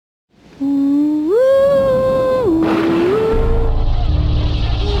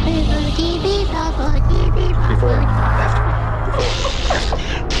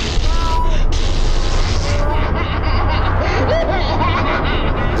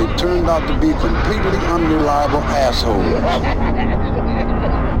turned out to be completely unreliable assholes.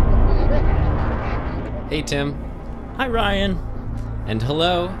 Hey, Tim. Hi, Ryan. And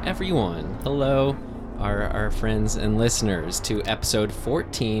hello, everyone. Hello, our friends and listeners, to episode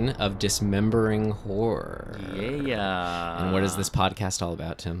 14 of Dismembering Horror. Yeah. And what is this podcast all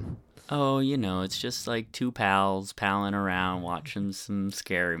about, Tim? Oh, you know, it's just like two pals palling around, watching some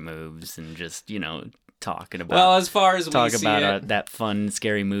scary moves, and just, you know, talking about. Well, as far as talk we see about it, that fun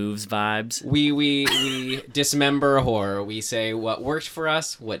scary moves vibes. we dismember horror. We say what worked for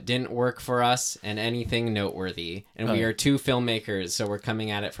us, what didn't work for us, and anything noteworthy. And we are two filmmakers, so we're coming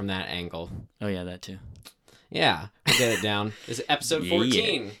at it from that angle. Oh yeah, that too. Yeah, we'll get it down. This is episode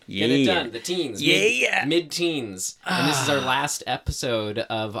 14. Yeah. Get it done. The teens. Yeah. Mid-teens. And this is our last episode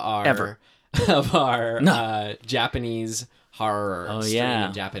of our Ever. Japanese horror. Oh, stream yeah.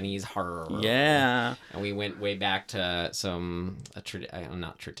 of Japanese horror. Yeah. And we went way back to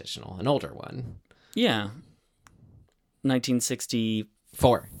not traditional, an older one. Yeah.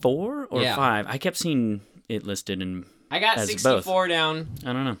 1964 or Yeah. 5. I kept seeing it listed in. I got as 64 down.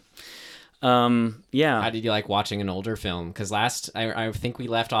 I don't know. Yeah. How did you like watching an older film? Because I think we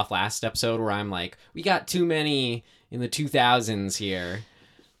left off last episode where I'm like, we got too many in the 2000s here.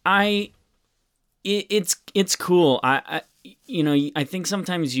 It's cool. I think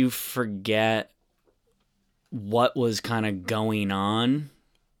sometimes you forget what was kind of going on,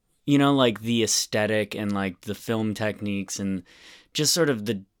 you know, like the aesthetic and like the film techniques and just sort of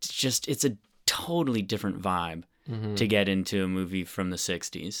it's a totally different vibe to get into a movie from the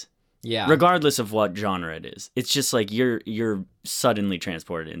 60s. Yeah. Regardless of what genre it is. It's just like you're suddenly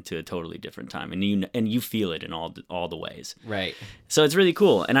transported into a totally different time and you feel it in all the ways. Right. So it's really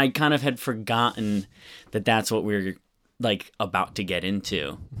cool. And I kind of had forgotten that that's what we're like about to get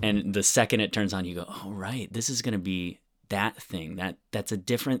into. And the second it turns on, you go, "Oh, right. This is going to be that thing. That's a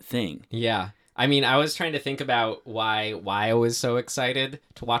different thing." Yeah. I mean, I was trying to think about why I was so excited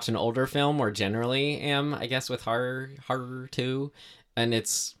to watch an older film, or generally am, I guess, with horror too. And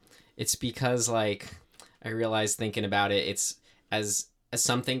it's because, like, I realized thinking about it, it's as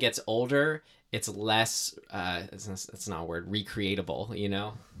something gets older, it's less, it's not a word, recreatable, you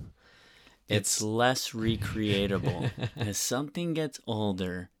know? It's less recreatable. As something gets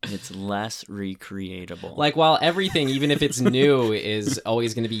older, it's less recreatable. Like, while everything, even if it's new, is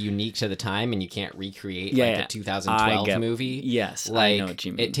always going to be unique to the time and you can't recreate a 2012 movie. Yes, like, I know what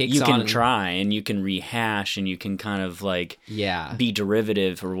you mean. It takes you can try and you can rehash and you can kind of like be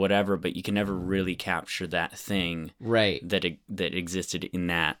derivative or whatever, but you can never really capture that thing that existed in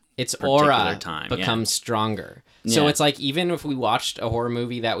that its particular aura time. becomes stronger. So it's like, even if we watched a horror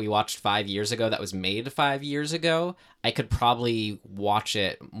movie that we watched 5 years ago that was made 5 years ago, I could probably watch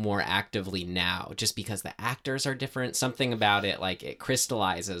it more actively now just because the actors are different. Something about it, like, it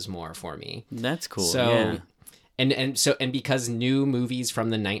crystallizes more for me. That's cool. So and because new movies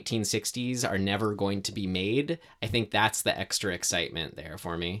from the 1960s are never going to be made, I think that's the extra excitement there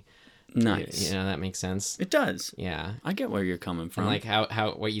for me. Nice. You know, that makes sense. It does. Yeah. I get where you're coming from. And like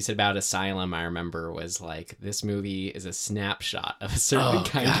how what you said about Asylum, I remember, was like, this movie is a snapshot of a certain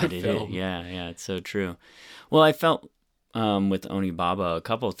kind of film. Yeah, it's so true. Well, I felt with Onibaba a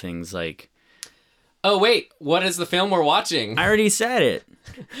couple things like... Oh, wait, what is the film we're watching? I already said it.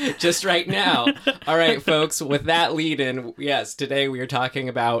 Just right now. All right, folks, with that lead in, yes, today we are talking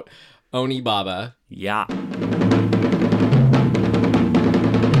about Onibaba. Yeah.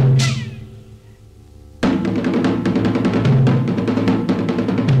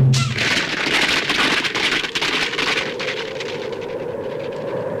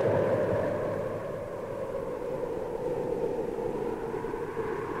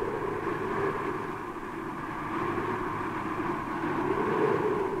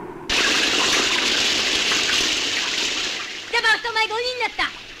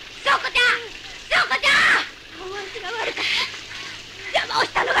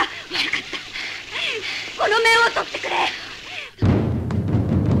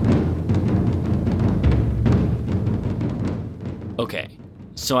 Okay,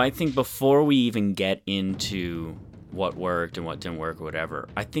 so I think before we even get into what worked and what didn't work or whatever,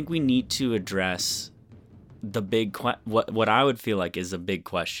 I think we need to address the big what I would feel like is a big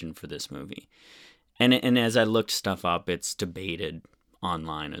question for this movie. And as I looked stuff up, it's debated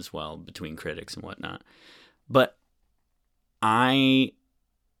online as well between critics and whatnot. But I'm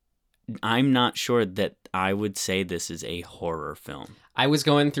not sure that I would say this is a horror film. I was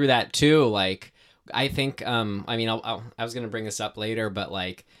going through that too. Like, I think, I mean, I was going to bring this up later, but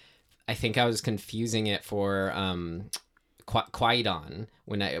like, I think I was confusing it for Kwaidan,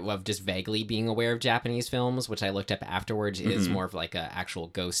 of just vaguely being aware of Japanese films, which I looked up afterwards, is more of like a actual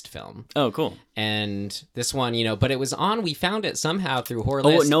ghost film. Oh, cool. And this one, but it was on. We found it somehow through Horror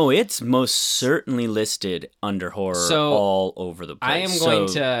Oh List. no, it's most certainly listed under horror all over the place. I am going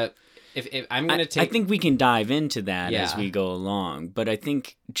to. If I'm going to take. I think we can dive into that Yeah. as we go along. But I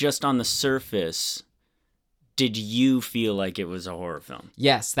think just on the surface, did you feel like it was a horror film?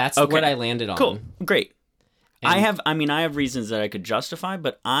 Yes, that's Okay. what I landed on. Cool, great. And- I have reasons that I could justify,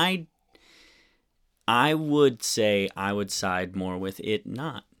 but I would say I would side more with it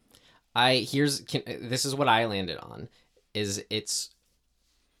not. This is what I landed on. Is its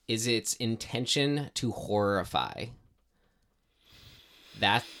intention to horrify.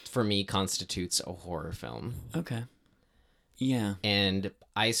 That for me constitutes a horror film. Okay. Yeah. And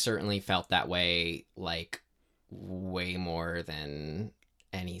I certainly felt that way, like, way more than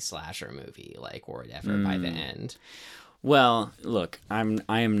any slasher movie, like, or whatever by the end. Well, look, I'm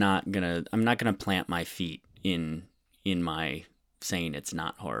not gonna plant my feet in my saying it's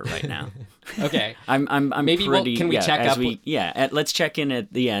not horror right now. Okay. I'm Maybe pretty, can we check up? Let's check in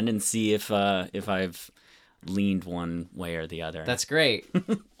at the end and see if I've leaned one way or the other. That's great.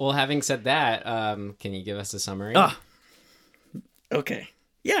 Well, having said that, can you give us a summary? Okay.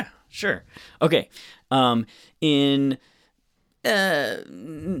 Yeah, sure. Okay. In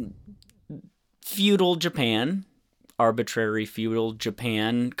feudal Japan, arbitrary feudal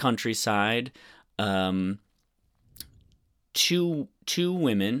Japan countryside, two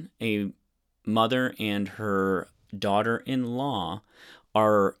women, a mother and her daughter-in-law,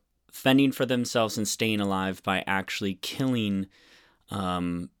 are fending for themselves and staying alive by actually killing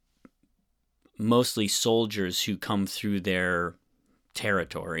mostly soldiers who come through their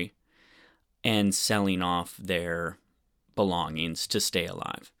territory and selling off their belongings to stay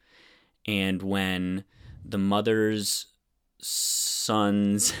alive. And when the mother's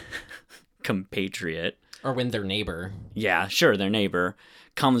son's compatriot, Or when their neighbor. yeah, sure, their neighbor,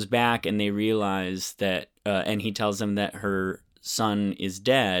 comes back and they realize that, and he tells them that her son is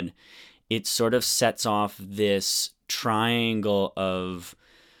dead, it sort of sets off this triangle of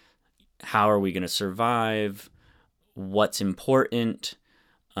how are we going to survive? What's important?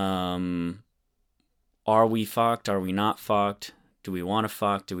 Are we fucked? Are we not fucked? Do we want to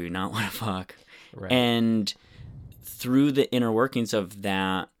fuck? Do we not want to fuck? Right. And through the inner workings of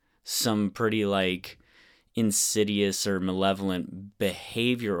that, some pretty like insidious or malevolent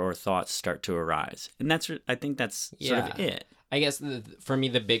behavior or thoughts start to arise. And I think that's sort of it. I guess for me,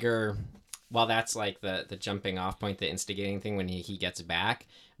 the bigger, while that's like the jumping off point, the instigating thing when he gets back,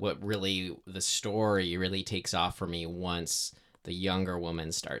 what really, the story really takes off for me once the younger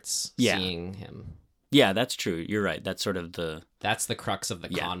woman starts seeing him. Yeah, that's true. You're right. That's sort of That's the crux of the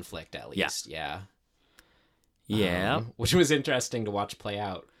conflict, at least. Yeah. Which was interesting to watch play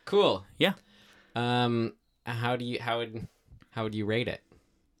out. Cool. Yeah. How would you rate it?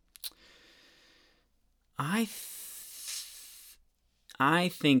 I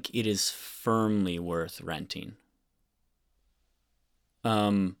think it is firmly worth renting.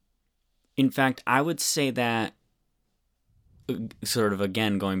 In fact, I would say that, sort of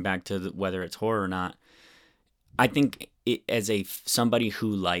again going back to whether it's horror or not, I think it, as somebody who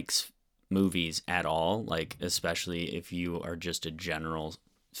likes movies at all, like especially if you are just a general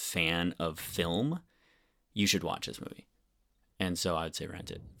fan of film, you should watch this movie. And so I would say rent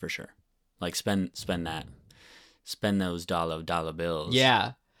it for sure. Like spend those dollar bills.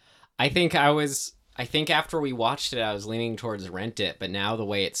 Yeah. I think after we watched it, I was leaning towards rent it, but now the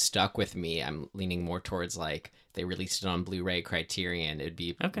way it's stuck with me, I'm leaning more towards like they released it on Blu-ray Criterion. It'd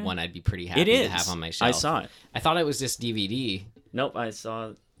be one I'd be pretty happy to have on my shelf. I saw it. I thought it was just DVD. Nope, I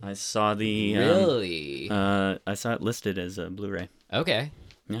saw the Really? I saw it listed as a Blu-ray. Okay.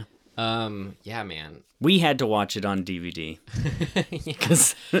 Yeah. Yeah, man. We had to watch it on DVD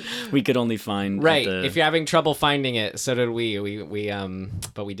because we could only find right. If you're having trouble finding it, so did we.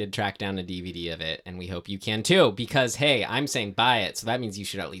 But we did track down a DVD of it, and we hope you can too. Because hey, I'm saying buy it, so that means you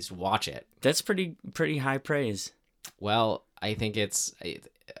should at least watch it. That's pretty high praise. Well, I think it's.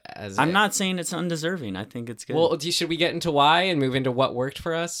 I'm not saying it's undeserving. I think it's good. Well, should we get into why and move into what worked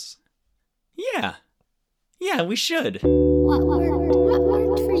for us? Yeah, we should. What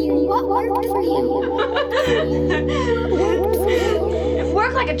worked for you? What worked for you? It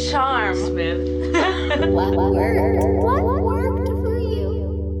worked like a charm, Smith. What worked for you?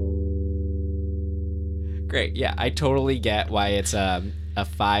 Great. Yeah, I totally get why it's a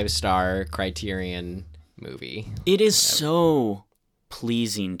 5-star Criterion movie. It is so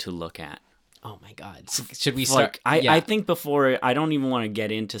pleasing to look at. Oh my God. Should we start? I think before, I don't even want to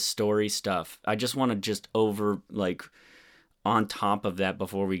get into story stuff. I just want to on top of that,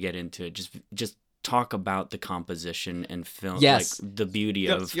 before we get into it, just talk about the composition and film, Yes. like the beauty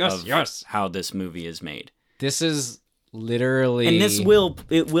of how this movie is made. This is literally, And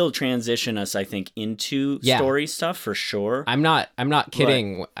it will transition us, I think, into story stuff for sure. I'm not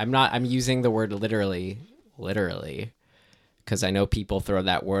kidding. I'm using the word literally, because I know people throw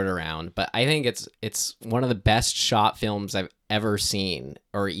that word around, but I think it's one of the best shot films I've ever seen,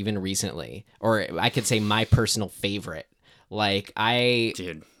 or even recently, or I could say my personal favorite. Like I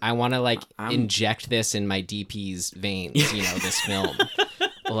want to inject this in my DP's veins, this film.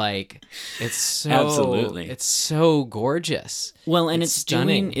 Like it's so Absolutely. It's so gorgeous. Well, and it's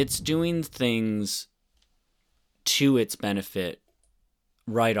stunning. doing things to its benefit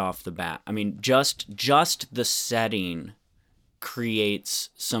right off the bat. I mean, just the setting creates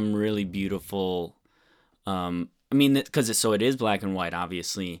some really beautiful because it is black and white,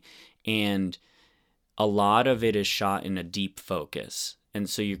 obviously, and a lot of it is shot in a deep focus, and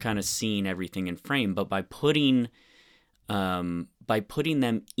so you're kind of seeing everything in frame. But by putting them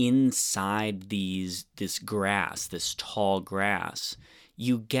inside this grass, this tall grass,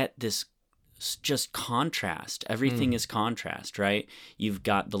 you get this just contrast. Everything is contrast, right? You've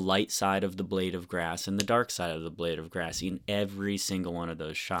got the light side of the blade of grass and the dark side of the blade of grass in every single one of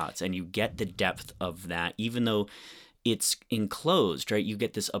those shots, and you get the depth of that, even though it's enclosed, right? You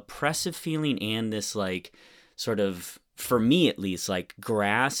get this oppressive feeling and this like sort of, for me at least, like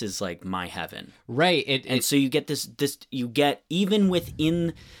grass is like my heaven, right? So you get this you get, even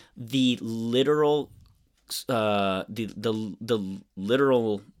within the literal the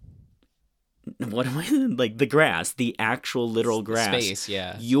literal, what am I, like the grass, the actual literal grass space,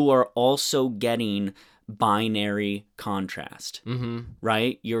 yeah, you are also getting binary contrast,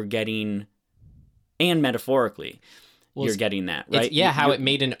 right? You're getting, and metaphorically, you're getting that, right? How it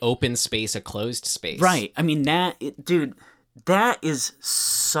made an open space a closed space. Right. I mean, dude, that is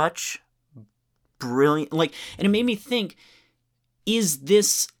such brilliant. Like, and it made me think, is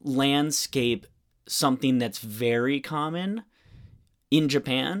this landscape something that's very common in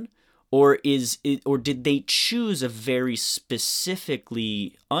Japan? Or did they choose a very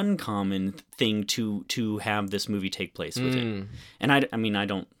specifically uncommon thing to have this movie take place within? And I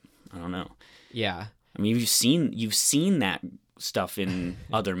don't know. Yeah. I mean, you've seen that stuff in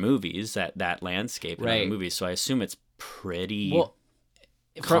other movies, that landscape in other movies, so I assume it's pretty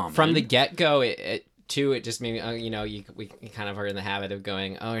common. From the get-go, it just made me, we kind of are in the habit of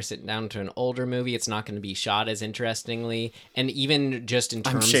going, we're sitting down to an older movie, it's not going to be shot as interestingly, and even just in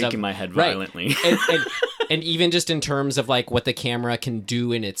terms of... I'm shaking my head violently. Right. and even just in terms of like what the camera can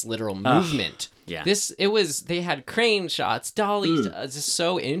do in its literal movement. Yeah. They had crane shots, dollies, just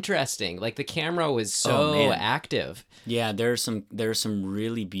so interesting. Like the camera was so active. Yeah, there's some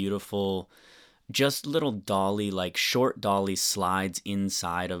really beautiful, just little dolly, like short dolly slides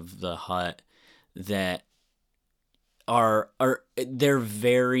inside of the hut that they're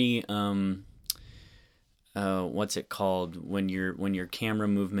very what's it called when your camera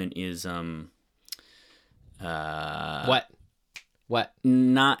movement is what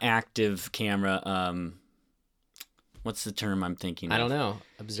not active camera, what's the term I'm thinking of? I don't know,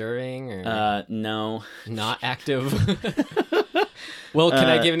 observing or no, not active. Well, can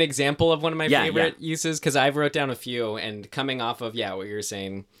I give an example of one of my favorite uses, because I've wrote down a few, and coming off of what you were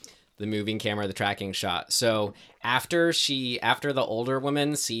saying, the moving camera, the tracking shot. So after the older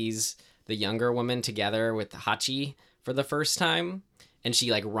woman sees the younger woman together with Hachi for the first time, and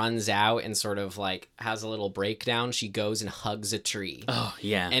she like runs out and sort of like has a little breakdown, she goes and hugs a tree. Oh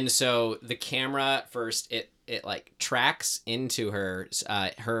yeah. And so the camera first, it like tracks into her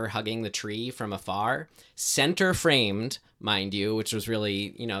hugging the tree from afar, center framed, mind you, which was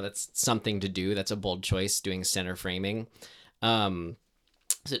really, that's something to do. That's a bold choice, doing center framing.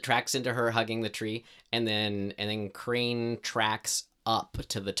 So it tracks into her hugging the tree, and then crane tracks up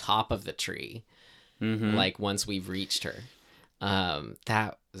to the top of the tree, like once we've reached her.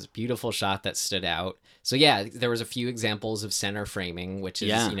 That was a beautiful shot that stood out. So yeah, there was a few examples of center framing, which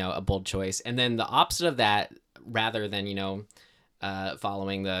is a bold choice. And then the opposite of that, rather than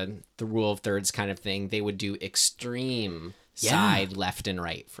following the rule of thirds kind of thing, they would do extreme side left and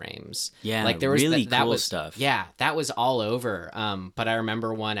right frames. Yeah, like there was really that cool was, stuff. Yeah, that was all over. But I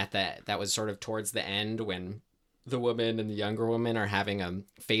remember one that was sort of towards the end when the woman and the younger woman are having a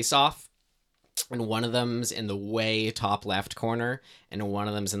face off, and one of them's in the way top left corner, and one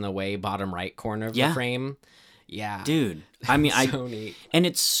of them's in the way bottom right corner of the frame. Yeah, dude. I mean, so neat. And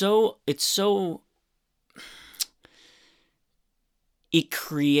it's so. It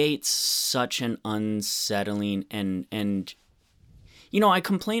creates such an unsettling and I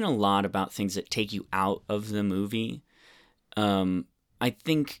complain a lot about things that take you out of the movie, I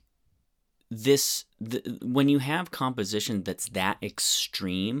think when you have composition that's that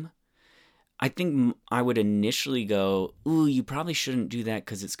extreme, I think I would initially go, ooh, you probably shouldn't do that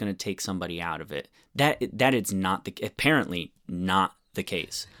because it's going to take somebody out of it. That is apparently not the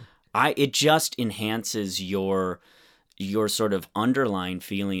case. It just enhances your sort of underlying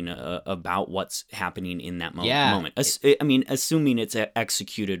feeling about what's happening in that moment. I mean, assuming it's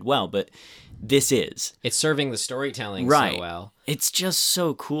executed well, but it's serving the storytelling right. so well. It's just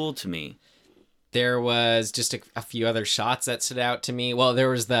so cool to me. There was just a few other shots that stood out to me. Well, there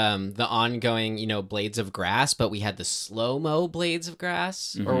was the ongoing, blades of grass, but we had the slow-mo blades of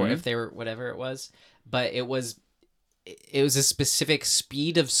grass, or if they were whatever it was. But it was a specific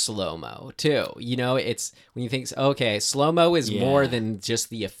speed of slow-mo too. It's when you think, okay, slow-mo is more than just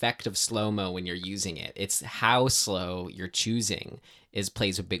the effect of slow-mo when you're using it. It's how slow you're choosing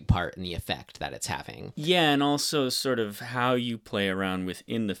plays a big part in the effect that it's having. Yeah, and also sort of how you play around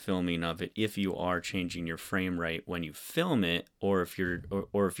within the filming of it, if you are changing your frame rate when you film it, or if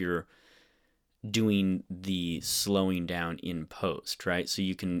you're doing the slowing down in post, right? So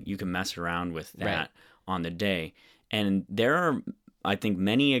you can mess around with that on the day. And there are, I think,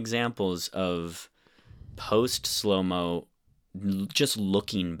 many examples of post slow-mo just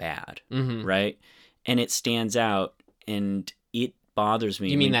looking bad, right? And it stands out, and it bothers me.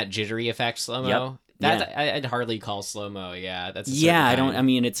 You mean that jittery effect slow-mo? Yep. I'd hardly call slow-mo. Yeah, that's I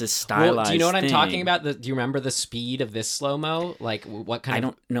mean, it's a stylized. Well, do you know what I'm thing. talking about? Do you remember the speed of this slow-mo? Like what kind I of?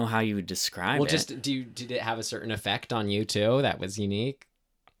 don't know how you would describe it. Well, just did it have a certain effect on you too that was unique?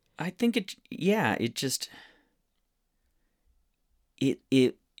 I think it just it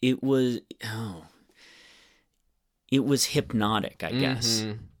was hypnotic, I guess,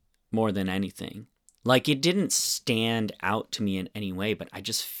 more than anything. Like, it didn't stand out to me in any way, but I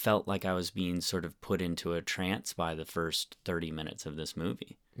just felt like I was being sort of put into a trance by the first 30 minutes of this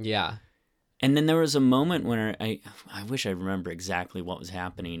movie. Yeah. And then there was a moment when I wish I remember exactly what was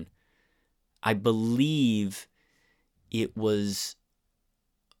happening. I believe it was...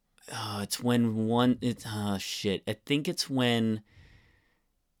 I think it's when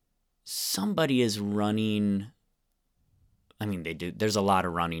somebody is running... I mean, they do. There's a lot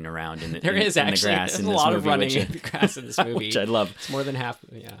of running around in the There is actually the grass there's in a this lot movie, of running in the grass in this movie, which I love. It's more than half.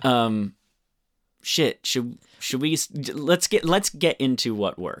 Yeah. Should we let's get into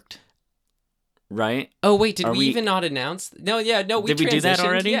what worked, right? Oh wait, did we even not announce? No, yeah, no. Did we do that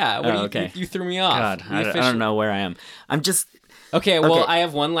already? Yeah. Okay. You threw me off. God, I don't know where I am. I'm just. Okay, well, I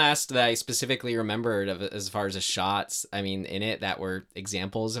have one last that I specifically remembered of as far as the shots. I mean, in it that were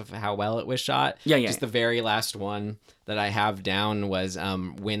examples of how well it was shot. Yeah. Just the very last one that I have down was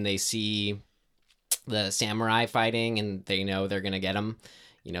when they see the samurai fighting and they know they're gonna get them.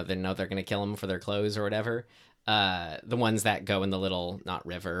 They know they're gonna kill them for their clothes or whatever. The ones that go in the little, not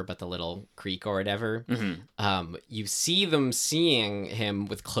river, but the little creek or whatever. Mm-hmm. You see them seeing him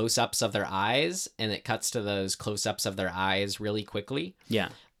with close-ups of their eyes, and it cuts to those close-ups of their eyes really quickly. Yeah.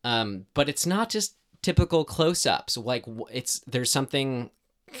 But it's not just typical close-ups. Like, there's something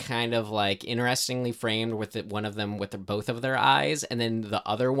kind of like interestingly framed with one of them with both of their eyes, and then the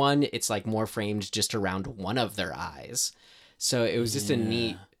other one, it's like more framed just around one of their eyes. So it was just a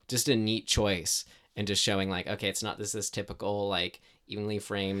neat choice. And just showing like, okay, it's not this typical like evenly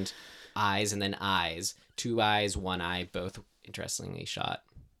framed eyes and then eyes, two eyes, one eye, both interestingly shot.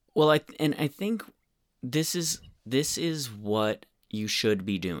 Well, I think this is what you should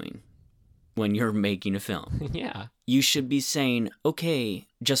be doing when you're making a film. Yeah. You should be saying, okay,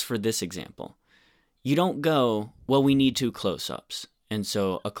 just for this example, you don't go, well, we need 2 close-ups, and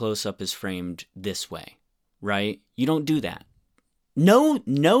so a close-up is framed this way, right? You don't do that.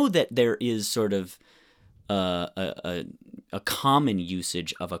 Know that there is sort of a common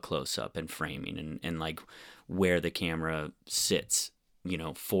usage of a close-up and framing and like where the camera sits,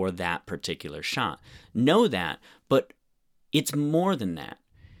 for that particular shot. Know that, but it's more than that.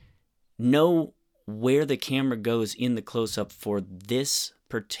 Know where the camera goes in the close-up for this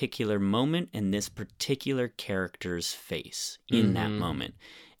particular moment and this particular character's face in that moment.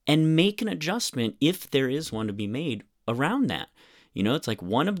 And make an adjustment if there is one to be made around that. It's like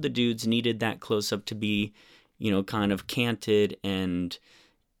one of the dudes needed that close-up to be, kind of canted and,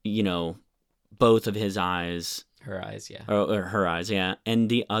 both of his eyes. Her eyes, yeah. Or her eyes, yeah. And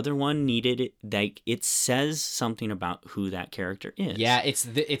the other one needed it, like, it says something about who that character is. Yeah, it's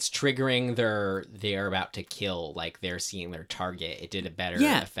triggering they're about to kill, like they're seeing their target. It did a better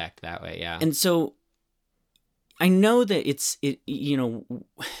effect that way, yeah. And so I know that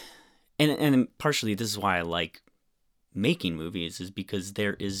and partially this is why I like making movies, is because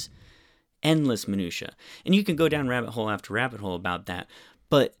there is endless minutia. And you can go down rabbit hole after rabbit hole about that.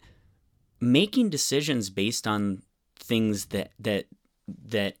 But making decisions based on things that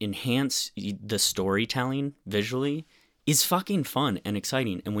enhance the storytelling visually is fucking fun and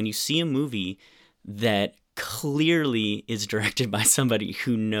exciting. And when you see a movie that clearly is directed by somebody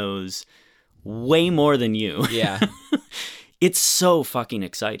who knows way more than you, Yeah. it's so fucking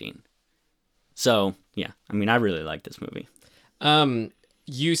exciting. So, yeah, I mean, I really like this movie.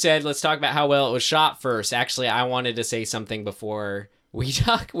 You said let's talk about how well it was shot first. Actually, I wanted to say something before we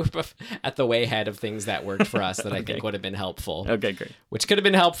talk at the way ahead of things that worked for us that I think would have been helpful. Okay, great. Which could have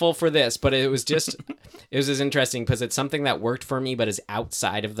been helpful for this, but it was just interesting because it's something that worked for me but is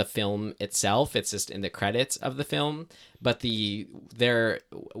outside of the film itself. It's just in the credits of the film, but we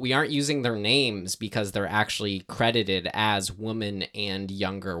aren't using their names because they're actually credited as woman and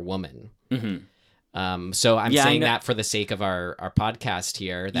younger woman. Mm-hmm. So I'm saying that for the sake of our podcast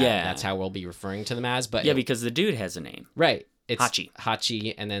here, that's how we'll be referring to them as. But because the dude has a name. Right. It's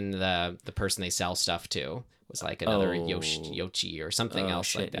Hachi, and then the person they sell stuff to was like another Yoshi or something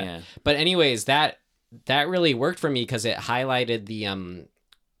else like that. Yeah. But anyways, that really worked for me because it highlighted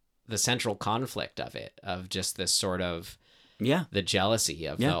the central conflict of it, of just this sort of the jealousy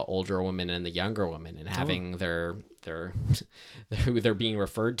of the older woman and the younger woman, and having their who they're being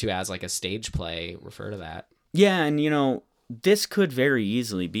referred to as like a stage play refer to that. Yeah, and this could very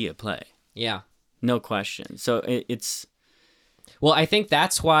easily be a play. Yeah. No question. So it's... Well, I think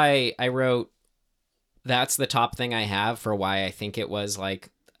that's why I wrote, that's the top thing I have for why I think it was like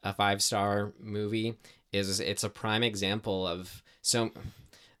a 5-star movie, is it's a prime example of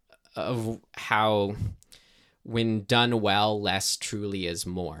how when done well, less truly is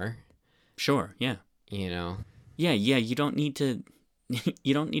more. Sure, yeah. Yeah, you don't need to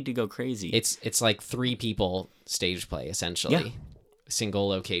go crazy. It's like 3 people stage play essentially. Single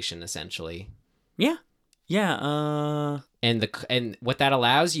location essentially. Yeah. Yeah, and what that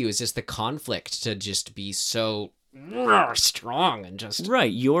allows you is just the conflict to just be so strong and just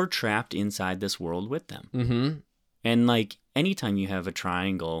right. You're trapped inside this world with them, mm-hmm. And like anytime you have a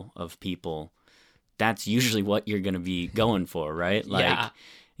triangle of people, that's usually what you're gonna be going for, right? Like,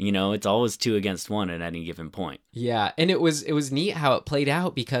 it's always 2 against 1 at any given point. Yeah, and it was neat how it played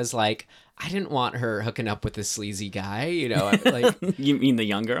out because like I didn't want her hooking up with this sleazy guy, like You mean the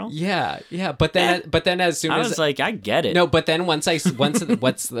young girl? Yeah, but then as soon as I was like, I get it. No, but then once they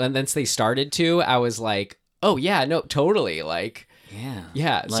started to, I was like, oh yeah, no, totally, like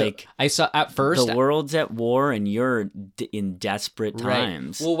yeah. Like so I saw at first the world's at war and you're in desperate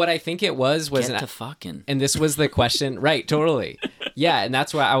times. Right. Well, what I think it was get to fucking, and this was the question, right? Totally. Yeah, and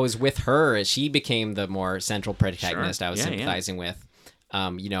that's why I was with her as she became the more central protagonist. Sure. I was sympathizing with.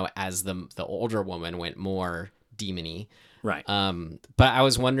 As the older woman went more demony. Right. But I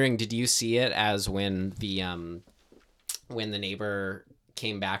was wondering, did you see it as when the neighbor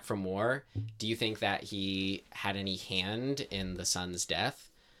came back from war? Do you think that he had any hand in the son's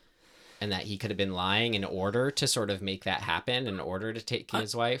death? And that he could have been lying in order to sort of make that happen, in order to take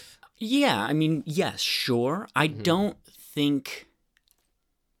his wife? Yeah, I mean, yes, sure. I don't think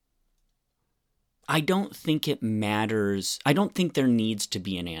it matters. I don't think there needs to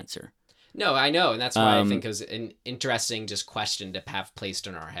be an answer. No, I know, and that's why I think it was an interesting just question to have placed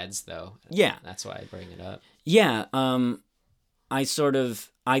in our heads, though. Yeah. That's why I bring it up. Yeah, I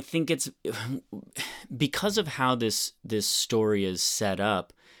think it's because of how this story is set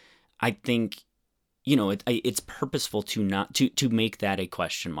up. I think it's purposeful to make that a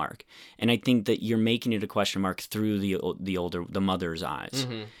question mark, and I think that you're making it a question mark through the mother's eyes,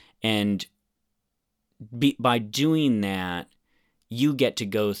 and by doing that, you get to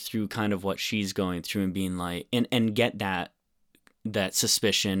go through kind of what she's going through and being like, and get that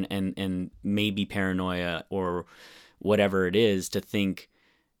suspicion and maybe paranoia or whatever it is to think,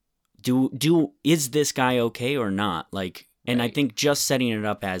 is this guy okay or not? Like, and right. I think just setting it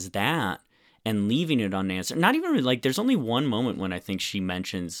up as that and leaving it unanswered, not even really, like, there's only one moment when I think she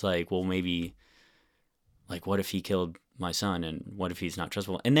mentions like, well, maybe like, what if he killed my son and what if he's not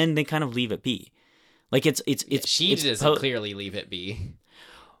trustworthy? And then they kind of leave it be. Like she doesn't clearly leave it be.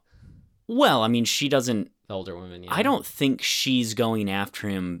 Well, I mean, she doesn't. The older woman. Yeah. I don't think she's going after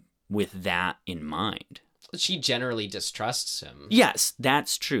him with that in mind. She generally distrusts him. Yes,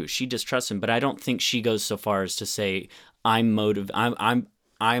 that's true. She distrusts him, but I don't think she goes so far as to say I'm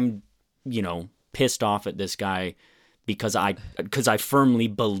pissed off at this guy because I firmly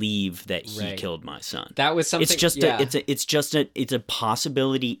believe that he killed my son. That was something. It's just a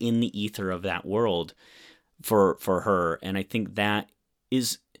possibility in the ether of that world for her, and I think that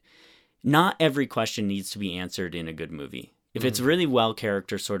is not every question needs to be answered in a good movie. If it's really well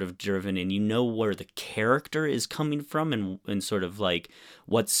character sort of driven and you know where the character is coming from and sort of like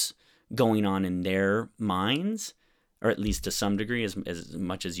what's going on in their minds, or at least to some degree, as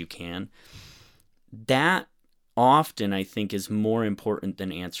much as you can, that often I think is more important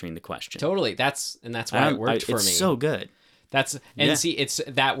than answering the question. Totally. That's why it worked for me. It's so good. See,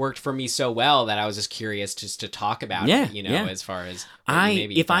 that worked for me so well that I was just curious just to talk about it, as far as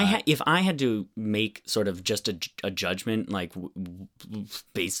if I had to make sort of just a judgment like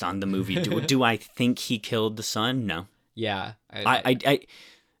based on the movie, do I think he killed the son? No. Yeah.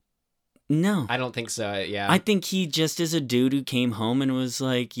 No. I don't think so. Yeah. I think he just is a dude who came home and was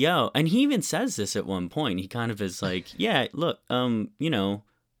like, yo, and he even says this at one point. He kind of is like, yeah, look,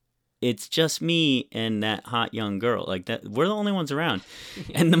 it's just me and that hot young girl. Like that, we're the only ones around.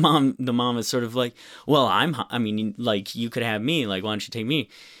 And the mom is sort of like, well, like you could have me. Like, why don't you take me?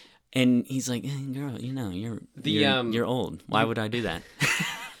 And he's like, girl, you're old. Why would I do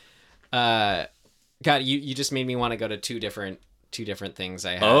that? God, you just made me want to go to two different things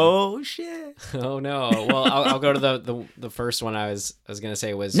I had. Oh shit! Oh no! Well, I'll go to the first one. I was gonna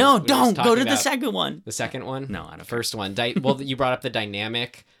say was don't go to the second one. The second one? No, I don't. First one. Well, you brought up the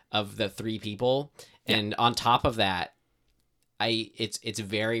dynamic of the three people, and on top of that, it's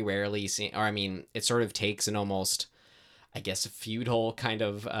very rarely seen. Or I mean, it sort of takes an almost, I guess, a feudal kind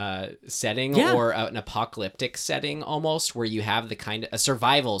of setting or an apocalyptic setting almost, where you have the kind of a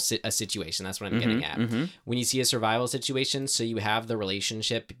survival situation. That's what I'm getting at. When you see a survival situation, so you have the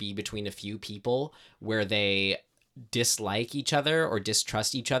relationship be between a few people where they dislike each other or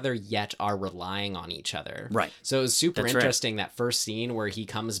distrust each other, yet are relying on each other. Right. So it was super That's interesting, that first scene where he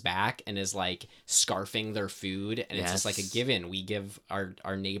comes back and is like scarfing their food, and it's just like a given. We give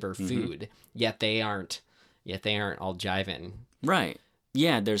our neighbor food, yet they aren't all jiving. Right.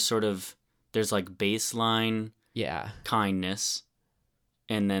 Yeah, there's like baseline kindness,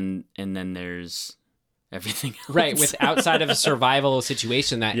 and then there's everything else. Right, with outside of a survival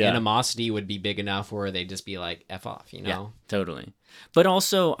situation, that animosity would be big enough where they'd just be like, F off, Yeah, totally. But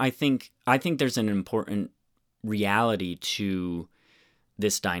also, I think there's an important reality to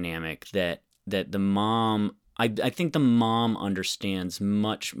this dynamic that the mom, I think the mom understands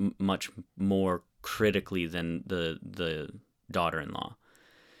much, much more critically than the daughter-in-law.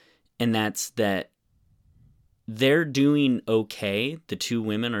 And that's that they're doing okay. The two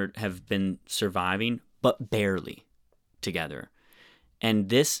women have been surviving, but barely together.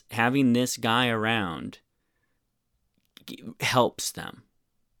 And having this guy around helps them.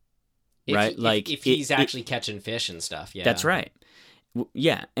 Right? If he's actually catching fish and stuff. Yeah. That's right.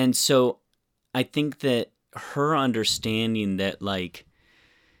 Yeah. And so I think that her understanding that like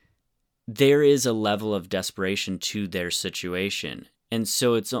there is a level of desperation to their situation. And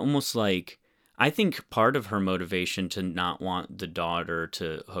so it's almost like, I think part of her motivation to not want the daughter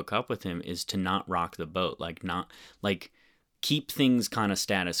to hook up with him is to not rock the boat, keep things kind of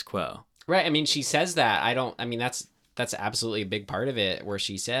status quo. Right. I mean, she says that. That's absolutely a big part of it, where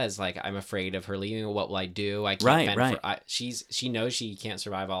she says, like, I'm afraid of her leaving. What will I do? I can't fend for. She knows she can't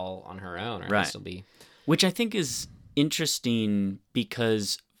survive all on her own, or right. She'll be. Which I think is interesting,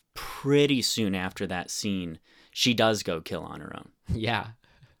 because pretty soon after that scene, she does go kill on her own. Yeah.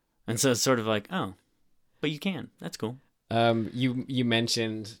 And so it's sort of like, oh, but you can. That's cool. You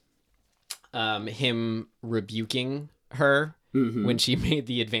mentioned him rebuking her when she made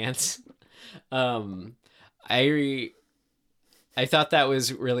the advance. I thought that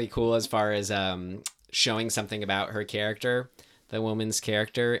was really cool, as far as showing something about her character, the woman's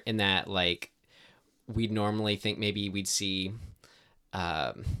character, in that, like, we'd normally think maybe we'd see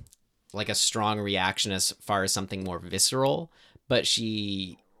like a strong reaction as far as something more visceral, but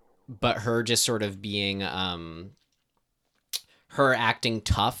her just sort of being her acting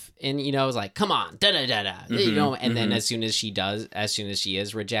tough, and is like, come on, and then as soon as she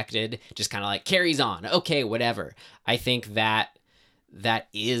is rejected, just kind of like carries on, okay, whatever. I think that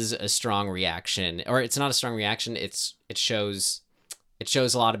is a strong reaction, or it's not a strong reaction, it shows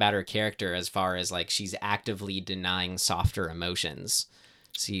a lot about her character, as far as like she's actively denying softer emotions.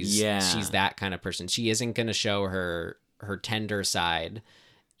 She's that kind of person. She isn't going to show her tender side,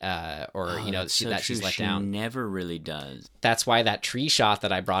 she's let down. She never really does. That's why that tree shot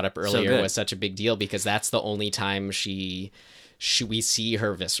that I brought up earlier was such a big deal, because that's the only time we see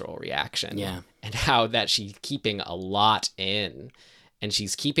her visceral reaction. Yeah. And how that she's keeping a lot in. And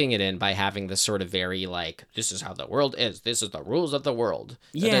she's keeping it in by having this sort of very, like, this is how the world is. This is the rules of the world.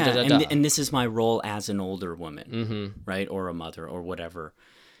 Yeah, and this is my role as an older woman, right? Or a mother, or whatever.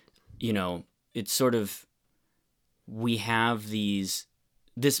 It's sort of, we have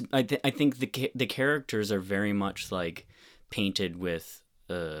I think the characters are very much like painted with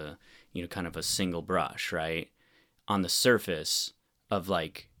kind of a single brush, right? On the surface of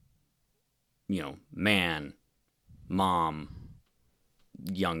like, man, mom,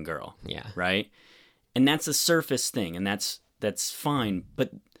 young girl. Yeah. Right? And that's a surface thing, and that's fine,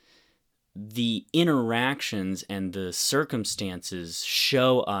 but the interactions and the circumstances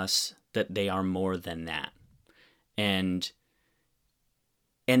show us that they are more than that. And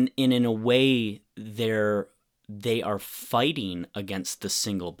in a way, they are fighting against the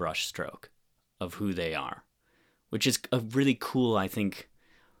single brush stroke of who they are, which is a really cool, I think,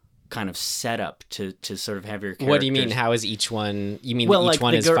 kind of setup to sort of have your characters. What do you mean? How is each one? You mean each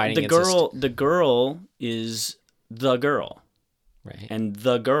one is fighting the against girl? The girl is the girl, right? And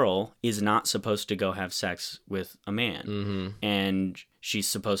the girl is not supposed to go have sex with a man, Mm-hmm. and she's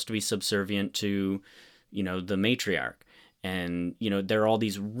supposed to be subservient to, the matriarch. And, there are all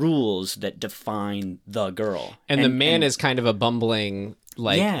these rules that define the girl. And the man is kind of a bumbling,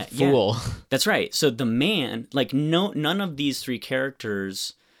 fool. Yeah. That's right. So the man, none of these three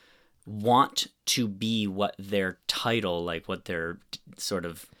characters want to be what their title, what their sort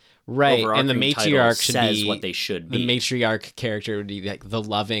of right. And the matriarch should says be what they should be. The matriarch character would be like the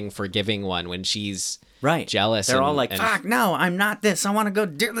loving, forgiving one when she's right. jealous. They're all like, fuck, no, I'm not this. I want to go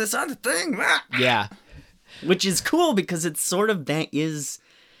do this other thing. Yeah. Which is cool because it's sort of that is.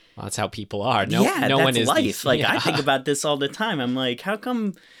 Well, that's how people are. No that's one is life. I think about this all the time. I'm like, how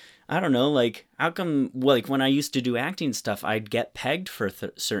come? I don't know. How come? When I used to do acting stuff, I'd get pegged for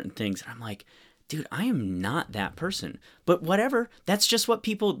certain things, and I'm like, dude, I am not that person. But whatever. That's just what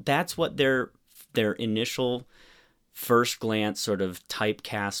people. That's what their initial first glance sort of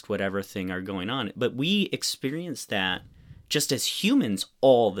typecast whatever thing are going on. But we experience that just as humans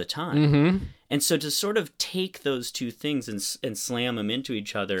all the time. Mm-hmm. And so to sort of take those two things and slam them into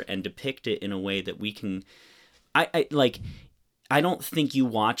each other and depict it in a way that we can, I don't think you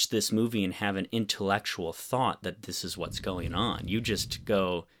watch this movie and have an intellectual thought that this is what's going on. You just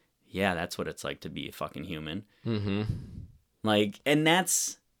go, yeah, that's what it's like to be a fucking human. Mm-hmm. And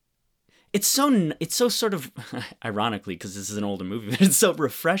it's so sort of, ironically, because this is an older movie, but it's so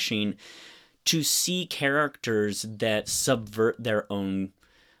refreshing to see characters that subvert their own,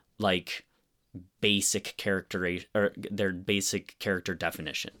 basic character or their basic character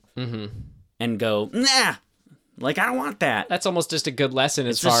definition, Mm-hmm. and go, nah, I don't want that. That's almost just a good lesson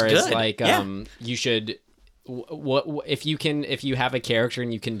It's as far just as good. You should. What if you have a character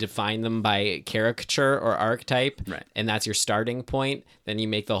and you can define them by caricature or archetype, Right. and that's your starting point, then you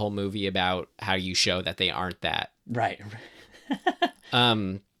make the whole movie about how you show that they aren't that. Right.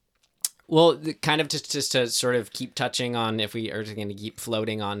 Well, kind of just to sort of keep touching on if we are going to keep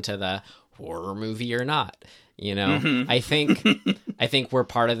floating onto the horror movie or not, Mm-hmm. I think where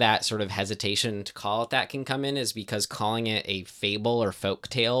part of that sort of hesitation to call it that can come in is because calling it a fable or folk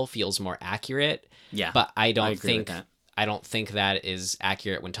tale feels more accurate. Yeah. But I agree don't with think that. I don't think that is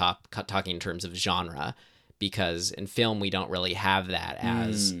accurate when talking in terms of genre, because in film we don't really have that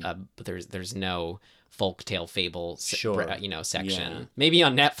as there's no folktale fable Sure. section. Yeah. Maybe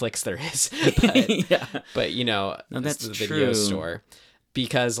on Netflix there is, but, Yeah. but No, it's that's the video true. store,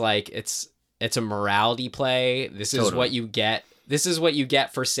 because it's a morality play. This is Totally. what you get. This is what you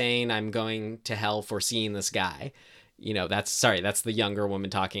get for saying I'm going to hell for seeing this guy. That's the younger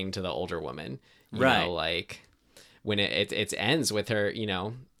woman talking to the older woman. Right. When it ends with her,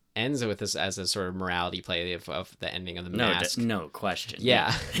 ends with this as a sort of morality play of the ending of the mask. No question.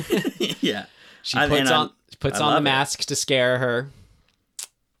 Yeah. Yeah. She puts on the love mask to scare her.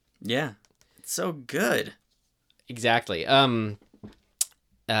 Yeah. It's so good. Exactly. What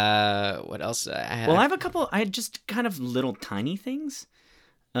else? Well, I have a couple. I had just kind of little tiny things.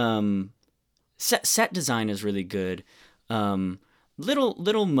 Set design is really good.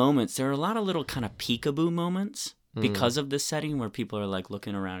 Little moments. There are a lot of little kind of peekaboo moments because of this setting where people are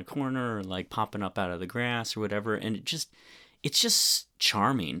looking around a corner or popping up out of the grass or whatever, and it's just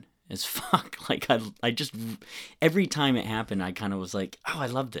charming as fuck. I just every time it happened, I kind of was like, oh, I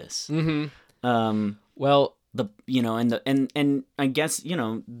love this. Mm-hmm. Well. And I guess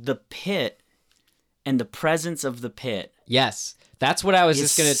the pit and the presence of the pit. Yes, that's what I was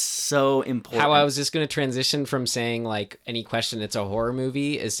is just gonna. So important. How I was just gonna transition from saying any question it's a horror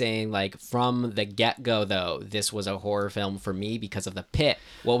movie is saying from the get go though this was a horror film for me because of the pit.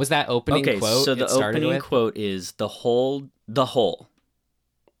 What was that opening quote? So the opening quote is the hole,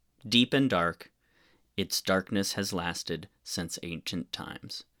 deep and dark, its darkness has lasted since ancient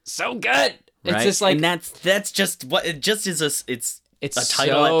times. So good. It's right? just and that's just what it just is. It's a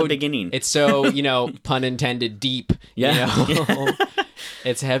title so, at the beginning. It's so pun intended deep. Yeah.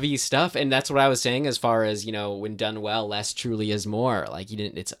 It's heavy stuff, and that's what I was saying as far as, you know, when done well, less truly is more. Like, you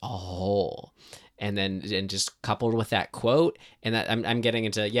didn't, it's a whole. And then, and just coupled with that quote, and that I'm getting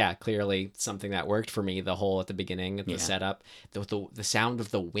into, clearly something that worked for me, the whole at the beginning, the setup, the sound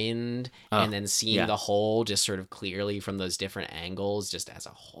of the wind, and then seeing the whole just sort of clearly from those different angles, just as a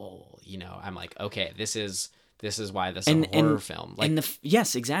whole, you know, I'm like, okay, this is why this is a horror film. Like,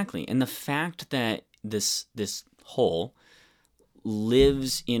 yes, exactly. And the fact that this whole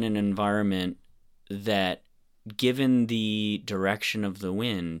lives in an environment that, given the direction of the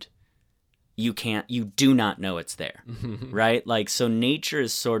wind, you do not know it's there, right? Like, so nature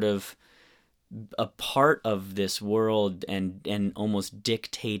is sort of a part of this world and almost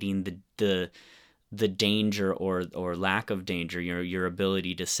dictating the danger or lack of danger, your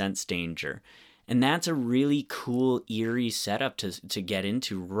ability to sense danger. And that's a really cool, eerie setup to get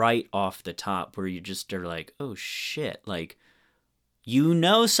into right off the top, where you just are like, oh shit, like, you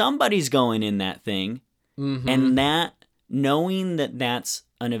know somebody's going in that thing. And that, knowing that that's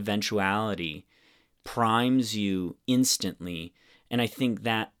an eventuality, primes you instantly. And I think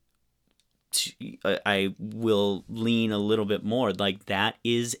that I will lean a little bit more, like, that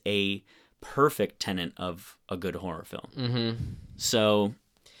is a perfect tenet of a good horror film. So,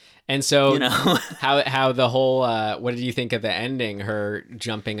 and so, you know, how the whole what did you think of the ending, her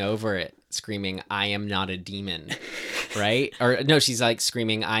jumping over it, screaming, "I am not a demon," right? Or no, she's like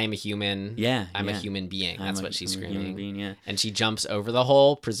screaming, "I am a human. I'm a human being." That's what she's screaming. Human being, and she jumps over the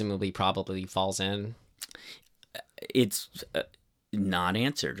hole, probably falls in. It's not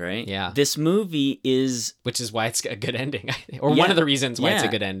answered, right? Yeah. This movie is, which is why it's a good ending, or one of the reasons why it's a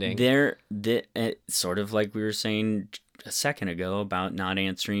good ending. Sort of like we were saying a second ago about not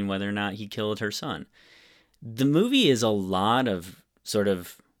answering whether or not he killed her son. The movie is a lot of sort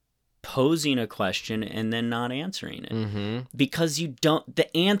of posing a question and then not answering it, because the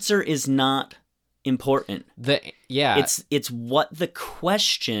answer is not important. It's what the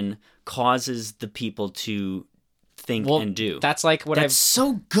question causes the people to think and do. That's like what that's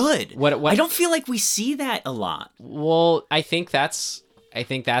so good. What I don't feel like we see that a lot. Well, I think that's a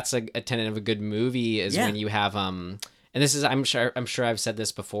tenet of a good movie is when you have and this is, I'm sure I've said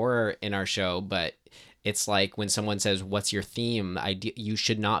this before in our show, but it's like when someone says, "What's your theme?" You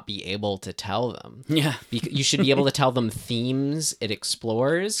should not be able to tell them. Yeah. You should be able to tell them themes it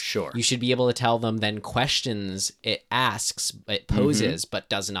explores. Sure. You should be able to tell them then questions it asks, it poses, but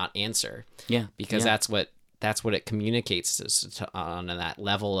does not answer. Yeah. Because that's what it communicates on that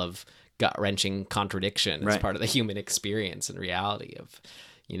level of gut-wrenching contradiction as part of the human experience and reality of,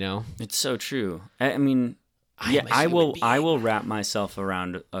 you know. It's so true. I mean, I will wrap myself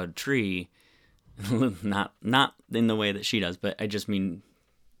around a tree. not in the way that she does, but I just mean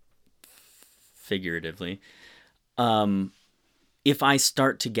figuratively. If I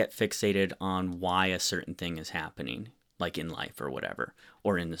start to get fixated on why a certain thing is happening, like in life or whatever,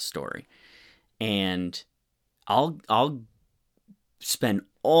 or in the story, and I'll spend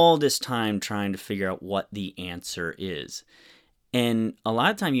all this time trying to figure out what the answer is, and a lot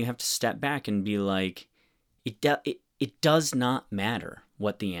of time you have to step back and be like, it does not matter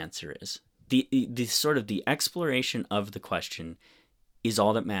what the answer is. The sort of the exploration of the question is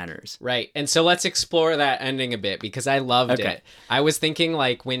all that matters. Right. And so let's explore that ending a bit, because I loved it. I was thinking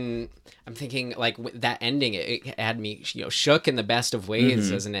that ending, it had me, you know, shook in the best of ways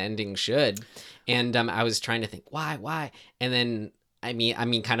as an ending should. And I was trying to think why? And then I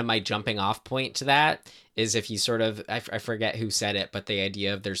mean kind of my jumping off point to that is if you sort of, I forget who said it, but the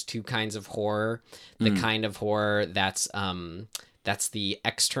idea of there's two kinds of horror. The kind of horror that's the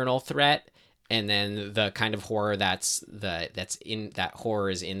external threat, and then the kind of horror that's in that horror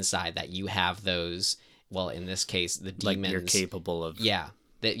is inside, that you have those, well, in this case, the demons, like you're capable of, the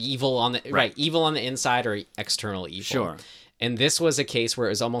evil on the evil on the inside or external evil. Sure. And this was a case where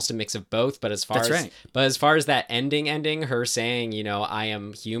it was almost a mix of both, but as far as that ending, her saying, you know, "I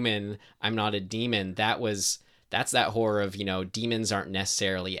am human, I'm not a demon," that's that horror of, you know, demons aren't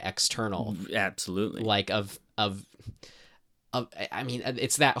necessarily external. Absolutely. Like I mean,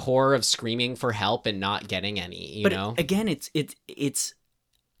 it's that horror of screaming for help and not getting any, you know? Again,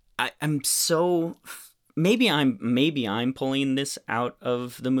 I'm so, maybe I'm pulling this out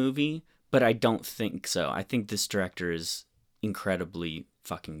of the movie, but I don't think so. I think this director is incredibly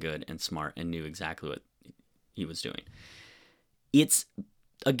fucking good and smart and knew exactly what he was doing. It's,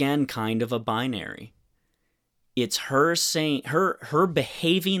 again, kind of a binary. It's her saying, her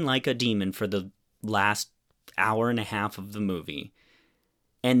behaving like a demon for the last hour and a half of the movie,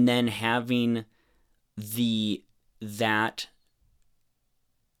 and then having that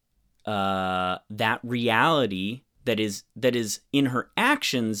reality that is in her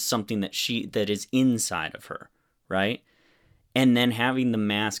actions something that is inside of her, right? And then having the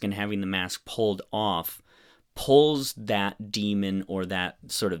mask pulled off pulls that demon, or that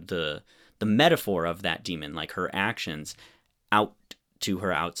sort of the metaphor of that demon, like her actions, out to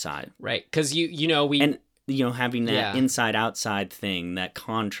her outside. Right. Because having that inside outside thing, that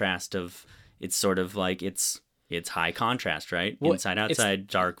contrast of, it's sort of like it's high contrast, right? Well, inside outside,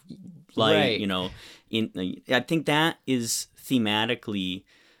 dark light, right. I think that is thematically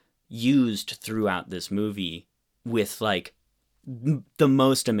used throughout this movie with like the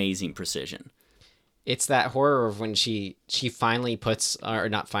most amazing precision. It's that horror of when she finally puts, or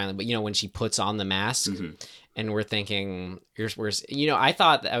not finally, but when she puts on the mask, and we're thinking, where's I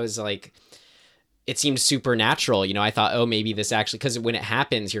thought that was like, it seemed supernatural. I thought, oh, maybe this actually, because when it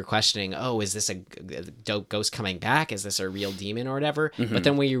happens, you're questioning, oh, is this a dope ghost coming back? Is this a real demon or whatever? But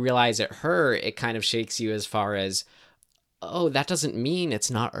then when you realize it kind of shakes you as far as, oh, that doesn't mean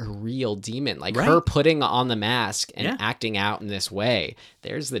it's not a real demon. Like her putting on the mask and acting out in this way,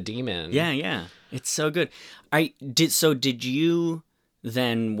 there's the demon. Yeah. It's so good. Did you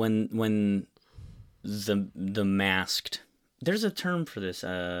then, when the masked, there's a term for this.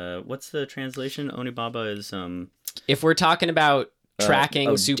 What's the translation? Onibaba is If we're talking about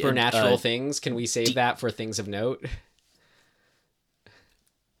tracking supernatural things, can we save that for things of note?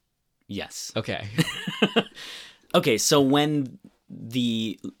 Yes. Okay. Okay, so when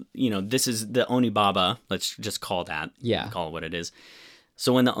this is the Onibaba, let's just call that. Yeah. Call it what it is.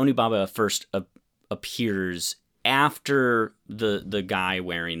 So when the Onibaba first appears after the guy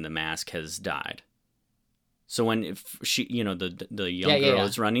wearing the mask has died. So when she, the young girl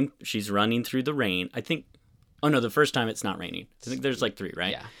is running, she's running through the rain. I think, the first time it's not raining. I think there's like 3,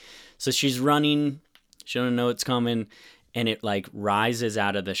 right? Yeah. So she's running, she doesn't know it's coming, and it like rises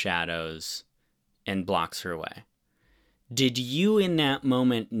out of the shadows and blocks her way. Did you in that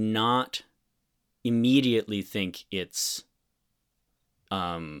moment not immediately think it's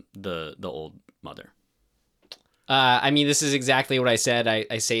the old mother? This is exactly what I said.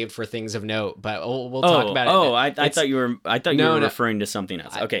 I saved for things of note, but we'll talk about it. I thought you were referring to to something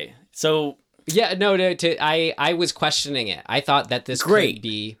else. Okay, so yeah, no, I was questioning it. I thought that this could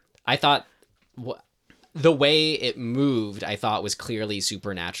be. I thought the way it moved, I thought was clearly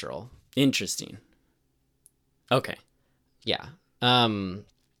supernatural. Interesting. Okay. Yeah.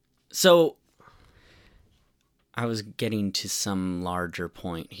 So I was getting to some larger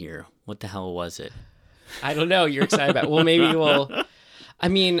point here. What the hell was it? I don't know. You're excited about it. Well, maybe we'll... I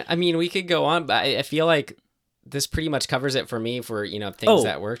mean, we could go on, but I feel like this pretty much covers it for me for, things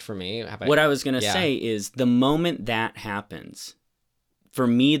that worked for me. What I was going to say is the moment that happens, for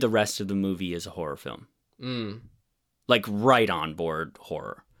me, the rest of the movie is a horror film. Like right on board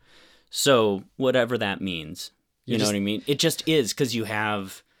horror. So whatever that means, you know what I mean? It just is, because you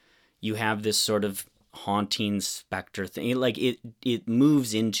have this sort of haunting specter thing. Like it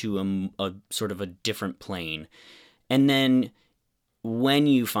moves into a sort of a different plane. And then when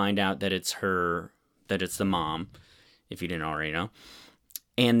you find out that it's the mom, if you didn't already know,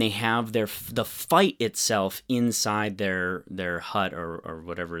 and they have the fight itself inside their hut or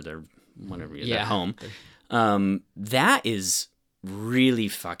whatever their home, that is really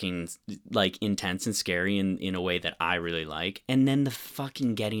fucking like intense and scary in a way that I really like. And then the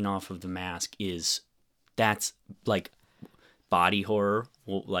fucking getting off of the mask that's like body horror,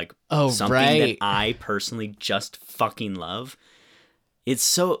 like something that I personally just fucking love. It's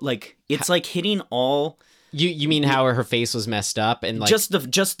so like it's like hitting all. You mean how her face was messed up and like just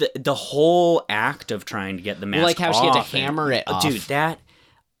the whole act of trying to get the mask, like how she had to hammer it off. Dude, that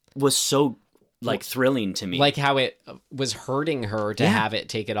was so like thrilling to me. Like how it was hurting her to have it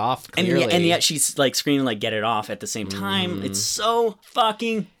take it off clearly. And yet she's like screaming like get it off at the same time. It's so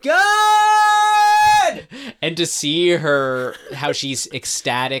fucking good. And to see her how she's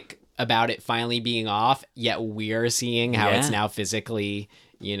ecstatic about it finally being off, yet we're seeing how it's now physically,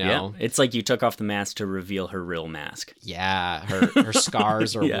 it's like you took off the mask to reveal her real mask. Yeah, her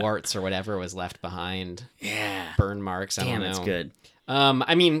scars or warts or whatever was left behind. Yeah. Burn marks, I don't know. Damn, it's good.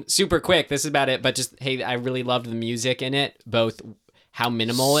 Super quick, this is about it, but just, hey, I really loved the music in it, both how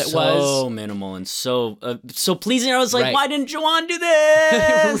minimal it was. So minimal and so pleasing. I was like, why didn't Ju-on do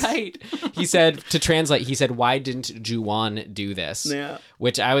this? Right. He said, to translate, why didn't Ju-on do this? Yeah.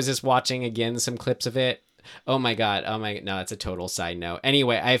 Which I was just watching again, some clips of it. Oh my God. No, it's a total side note.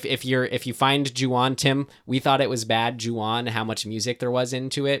 Anyway, if you find Ju-on, Tim, we thought it was bad, Ju-on, how much music there was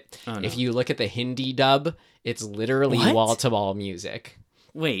into it. Oh, no. If you look at the Hindi dub, it's literally wall-to-wall music.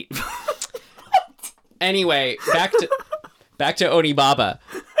 Wait. Anyway, back to Onibaba.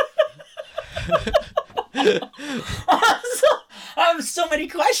 I have so many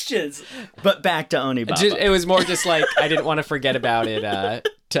questions. But back to Onibaba. It was more just like I didn't want to forget about it.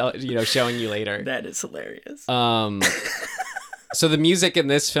 Showing you later. That is hilarious. So the music in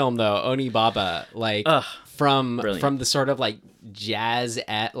this film, though, Onibaba, like from the sort of like jazz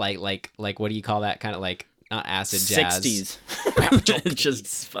at like what do you call that kind of like not acid jazz 60s.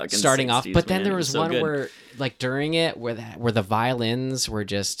 Just fucking starting 60s, off. But then man. there was So one good. where like during it where the violins were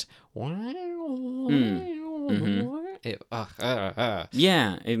just.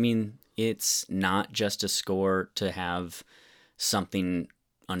 Yeah, I mean, it's not just a score to have something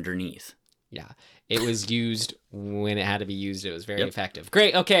underneath. Yeah, it was used when it had to be used. It was very effective.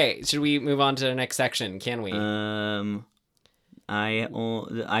 Great. Okay, should we move on to the next section? Can we? I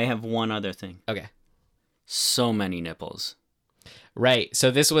have one other thing. Okay. So many nipples. Right. So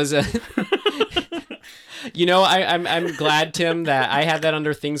this was a. I'm glad, Tim, that I had that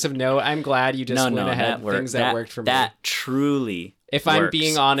under things of note. I'm glad you just went ahead things that worked for me. That truly. If I'm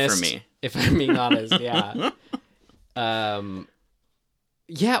being honest, for me. If I'm being honest, yeah.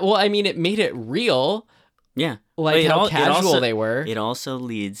 Yeah. Well, I mean, it made it real. Yeah. Like how casual they were. It also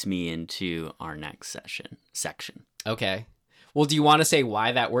leads me into our next section. Okay. Well, do you want to say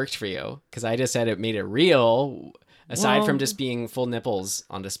why that worked for you? Because I just said it made it real, aside from just being full nipples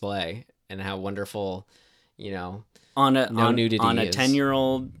on display and how wonderful, on a nudity on a is.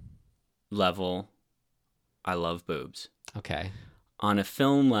 10-year-old level, I love boobs. Okay. On a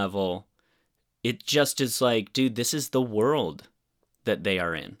film level, it just is like, dude, this is the world that they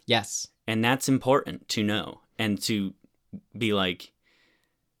are in. Yes. And that's important to know and to be like,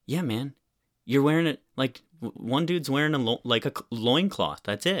 yeah, man, you're wearing it like one dude's wearing a loincloth.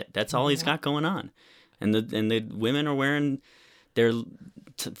 That's it. That's all he's got going on. And the women are wearing their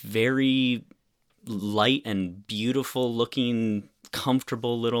very light and beautiful looking,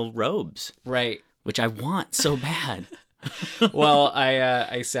 comfortable little robes. Right. Which I want so bad. Well,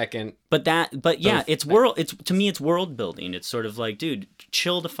 I second. But yeah, it's to me it's world building. It's sort of like, dude,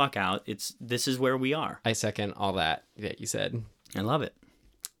 chill the fuck out. This is where we are. I second all that you said. I love it.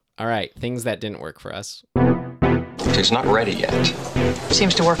 All right, things that didn't work for us. It's not ready yet.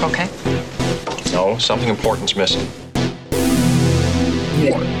 Seems to work okay. No, something important's missing.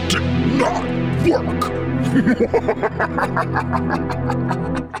 What did not work?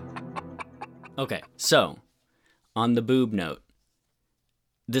 Okay, so on the boob note,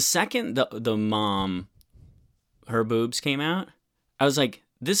 the second the mom, her boobs came out, I was like,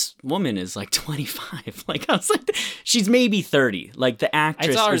 this woman is like 25. Like, I was like, she's maybe 30. Like, the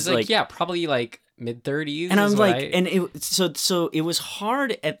actress is like, yeah, probably like mid-30s. And I'm like, and so it was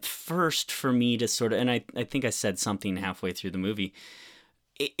hard at first for me to sort of, and I think I said something halfway through the movie.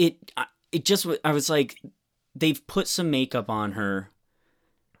 It just, I was like, they've put some makeup on her,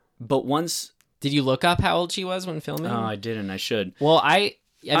 but once. Did you look up how old she was when filming? Oh, I didn't. I should. Well, I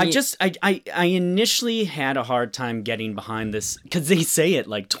initially had a hard time getting behind this because they say it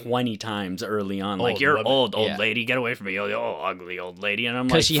like 20 times early on. Like, you're old lady, get away from me, oh, ugly old lady. And I'm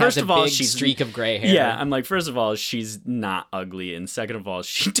like, she first has of all, big she's streak of gray hair. Yeah, I'm like, first of all, she's not ugly, and second of all,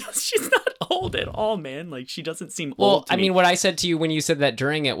 she's not old at all, man. Like, she doesn't seem old. Well, I mean, what I said to you when you said that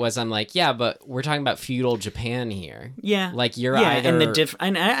during it was, I'm like, yeah, but we're talking about feudal Japan here. Yeah, like you're either and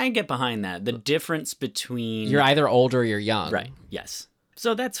and I get behind that. The difference between you're either old or you're young, right? Yes.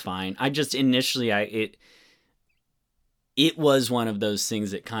 So that's fine. I just initially, it was one of those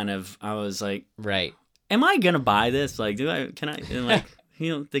things that kind of, I was like, right. Am I going to buy this? Like, and like,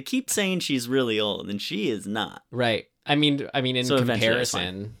 they keep saying she's really old and she is not. Right. I mean, in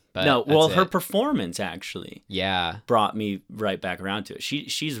comparison, but no, well, her performance actually, brought me right back around to it.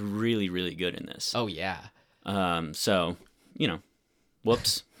 She's really, really good in this. Oh yeah. So,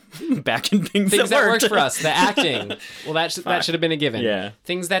 whoops. Back in things that worked for us. The acting. Well, that should have been a given. Yeah.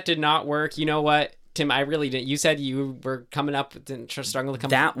 Things that did not work. You know what, Tim? I really didn't. You said you were struggling to come.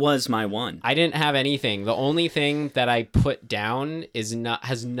 That was my one. I didn't have anything. The only thing that I put down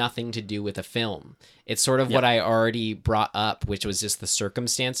has nothing to do with a film. It's sort of what I already brought up, which was just the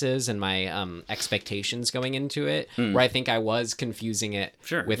circumstances and my expectations going into it, where I think I was confusing it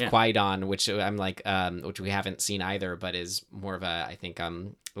with Qui-Gon, which I'm like, which we haven't seen either, but is more of a, I think,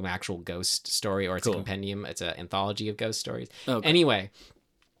 an actual ghost story, or it's a compendium. It's an anthology of ghost stories. Okay. Anyway.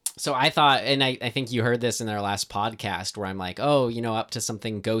 So I thought, and I think you heard this in our last podcast where I'm like, oh, up to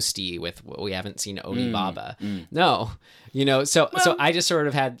something ghosty with what we haven't seen Onibaba. No, so I just sort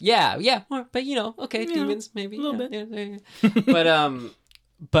of had, but okay, demons, maybe. A little bit.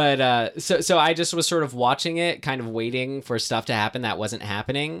 But so I just was sort of watching it, kind of waiting for stuff to happen that wasn't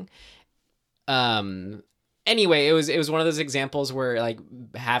happening. Anyway, it was one of those examples where like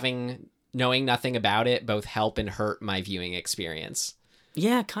having knowing nothing about it both help and hurt my viewing experience.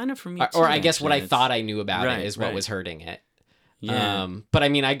 Yeah, kind of for me. Or too, I guess what I actually. thought I knew about Right, it is what right. was hurting it. Yeah. But I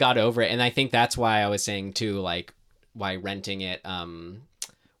mean, I got over it, and I think that's why I was saying too, like, why renting it,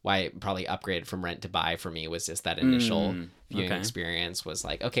 why it probably upgraded from rent to buy for me was just that initial viewing okay. experience was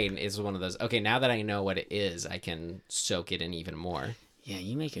like, okay, it's one of those, okay, now that I know what it is, I can soak it in even more. Yeah,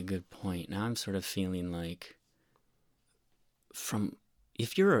 you make a good point. Now I'm sort of feeling like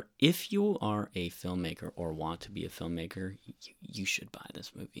if you are a filmmaker or want to be a filmmaker, you should buy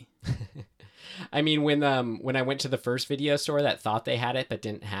this movie. I mean, when I went to the first video store that thought they had it but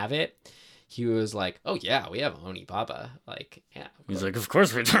didn't have it, he was like, "Oh yeah, we have Onibaba." Like, yeah. He's like, "Of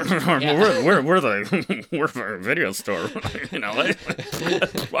course we do. Yeah. We're the video store in LA."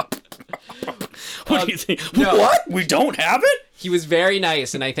 What do you think? no. What? We don't have it? He was very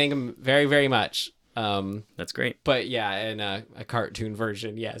nice, and I thank him very, very much. That's great. But yeah, in a cartoon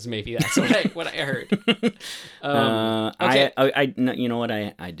version, yes, maybe that's what I heard. Okay. No, you know what?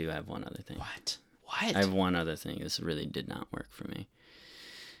 I do have one other thing. What? I have one other thing. This really did not work for me.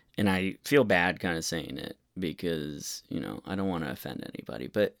 And I feel bad kind of saying it because, I don't want to offend anybody,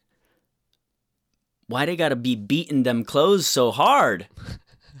 but why they got to be beating them clothes so hard?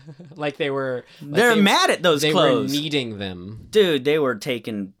 Like they were... They're mad at those clothes. They were kneading them. Dude, they were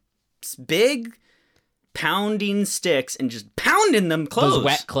taking big pounding sticks and just pounding them clothes. Those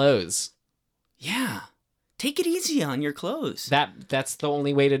wet clothes. Yeah. Take it easy on your clothes. That's the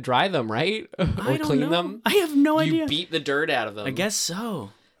only way to dry them, right? Or I don't clean know. them. I have no idea. You beat the dirt out of them. I guess so.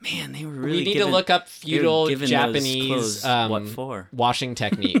 Man, they were really We need to look up feudal giving those Japanese clothes what for? washing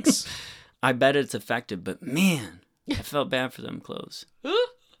techniques. I bet it's effective, but man, I felt bad for them clothes.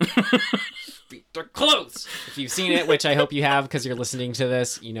 Beat their clothes. If you've seen it, which I hope you have because you're listening to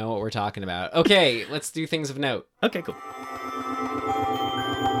this, you know what we're talking about. Okay, let's do things of note. Okay, cool.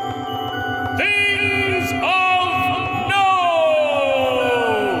 Things of note!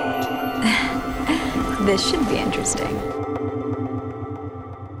 This should be interesting.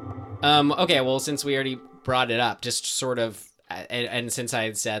 Okay, well, since we already brought it up, just sort of, and since I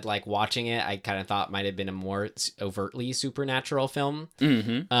had said, like, watching it, I kind of thought might have been a more overtly supernatural film.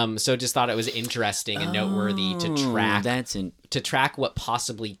 Mm-hmm. So just thought it was interesting and noteworthy to track what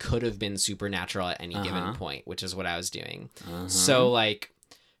possibly could have been supernatural at any given point, which is what I was doing. So, like,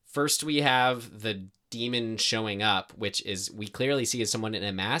 first we have the demon showing up, which is we clearly see as someone in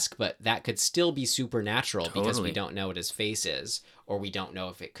a mask, but that could still be supernatural because we don't know what his face is, or we don't know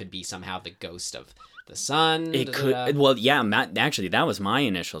if it could be somehow the ghost of the sun. It could. Well, yeah. Actually, that was my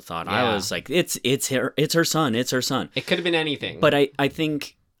initial thought. Yeah. I was like, it's her son. It's her son. It could have been anything. But I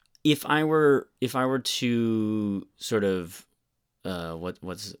think if I were to sort of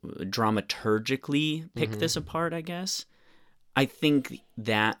what's dramaturgically pick this apart, I guess. I think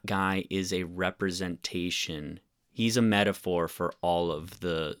that guy is a representation. He's a metaphor for all of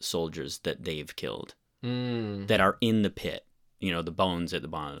the soldiers that they've killed that are in the pit. The bones at the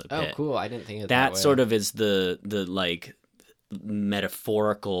bottom of the pit. Oh, cool. I didn't think of it that way. sort of is the like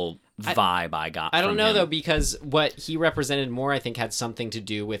metaphorical vibe I got. I don't from know him. though, because what he represented more, I think, had something to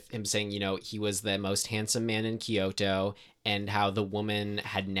do with him saying, he was the most handsome man in Kyoto, and how the woman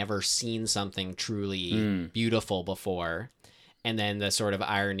had never seen something truly beautiful before. And then the sort of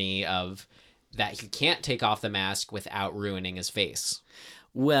irony of that he can't take off the mask without ruining his face.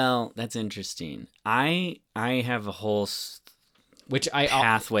 Well, that's interesting. I have a whole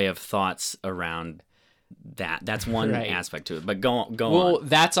pathway of thoughts around that. That's one aspect to it. But go on. Well,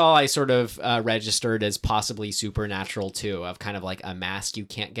 that's all I sort of registered as possibly supernatural too, of kind of like a mask you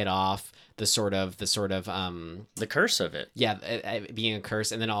can't get off, the sort of the curse of it. Yeah, being a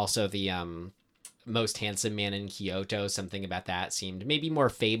curse, and then also the most handsome man in Kyoto, something about that seemed maybe more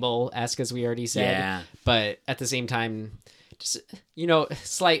fable-esque, as we already said. Yeah. But at the same time, just,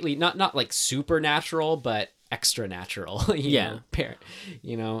 slightly, not like supernatural, but extra natural, and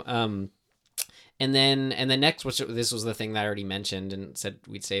then next, which this was the thing that I already mentioned and said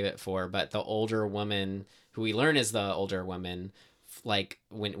we'd save it for, but the older woman, who we learn is the older woman, like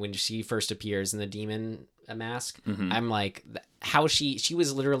when she first appears in the demon mask, I'm like, how she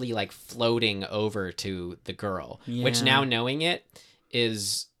was literally like floating over to the girl, which now knowing it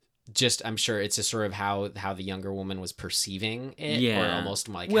is just, I'm sure it's just sort of how the younger woman was perceiving it, or almost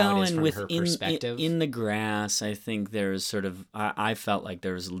like how it is from her perspective. In the grass, I think there's sort of, I felt like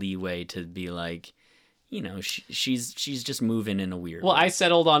there was leeway to be like, she's just moving in a weird way. I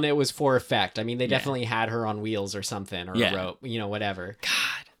settled on it was for effect. I mean, they definitely had her on wheels or something, or a rope, whatever.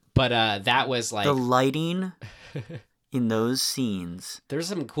 God. But that was like... The lighting in those scenes. There's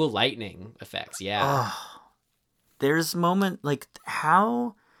some cool lightning effects, yeah. Oh, there's moment, like,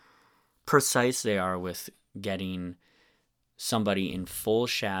 how precise they are with getting somebody in full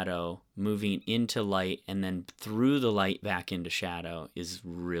shadow, moving into light, and then through the light back into shadow is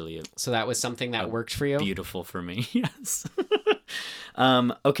really So that was something that worked for you? beautiful for me. Yes.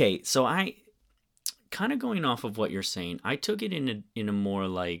 Okay, so I kind of going off of what you're saying, I took it in a more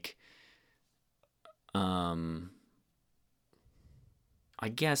like, I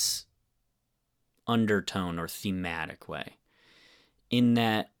guess, undertone or thematic way, in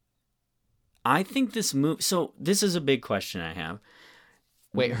that I think this movie. So this is a big question I have.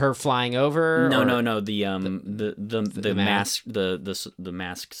 Wait, her flying over? No, or... no. The mask, the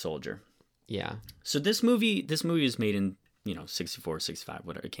masked soldier. Yeah. So this movie was made in 64, 65,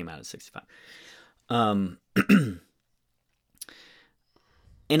 whatever. It came out in 65. And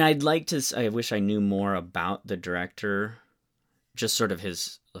I wish I knew more about the director, just sort of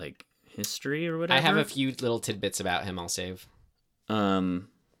his like history or whatever. I have a few little tidbits about him I'll save.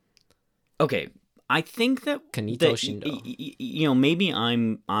 Okay, I think that Kanito Shindo. Maybe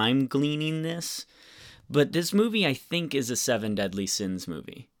I'm gleaning this, but this movie I think is a Seven Deadly Sins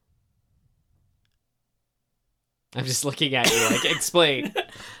movie. I'm just looking at you like, explain.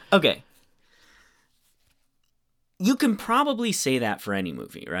 Okay. You can probably say that for any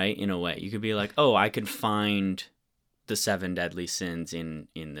movie, right? In a way. You could be like, oh, I could find the Seven Deadly Sins in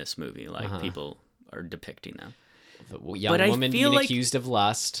this movie. Like, people are depicting them. The young woman being accused of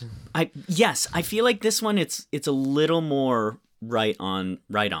lust. Yes, I feel like this one, it's a little more right on.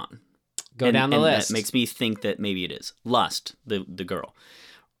 Go down the list. That makes me think that maybe it is. Lust, the girl.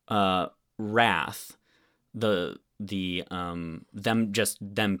 Wrath, them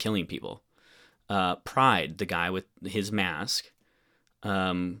killing people. Pride, the guy with his mask.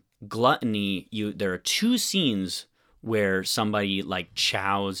 Gluttony, there are two scenes where somebody like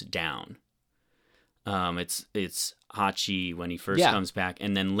chows down. It's Hachi when he first comes back,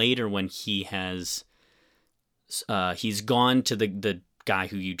 and then later when he has he's gone to the guy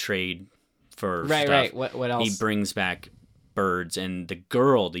who you trade for stuff. Right. What else? He brings back birds, and the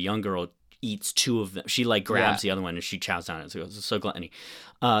young girl eats two of them. She like grabs the other one and she chows down it. So gluttony.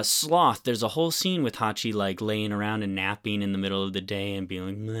 Sloth, there's a whole scene with Hachi like laying around and napping in the middle of the day and being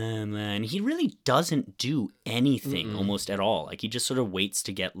like, meh, meh. And he really doesn't do anything almost at all. Like he just sort of waits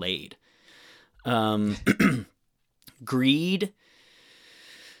to get laid. Greed,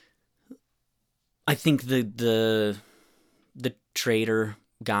 I think the trader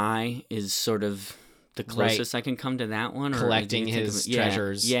guy is sort of the closest I can come to that one. Collecting his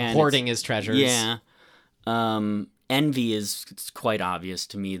treasures, hoarding his treasures. Yeah. Envy is quite obvious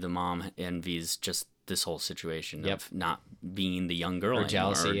to me. The mom envies just this whole situation of not being the young girl or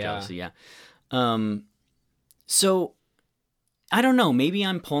anymore. Jealousy, yeah. So I don't know. Maybe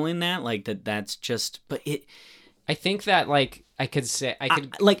I'm pulling that like that's just, but it. I think that like I could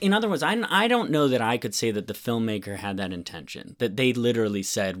like in other words, I don't know that I could say that the filmmaker had that intention, that they literally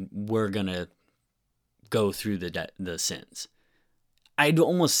said we're gonna go through the sins. I'd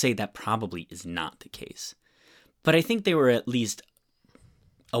almost say that probably is not the case, but I think they were at least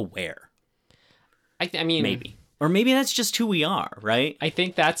aware. I mean, maybe, or maybe that's just who we are, right? I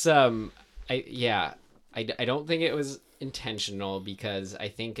think that's I don't think it was intentional, because I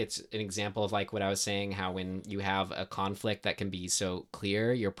think it's an example of like what I was saying, how when you have a conflict that can be so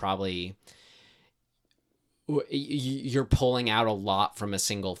clear, you're pulling out a lot from a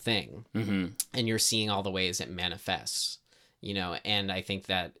single thing, and you're seeing all the ways it manifests, and I think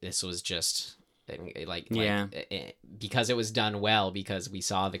that this was just because it was done well, because we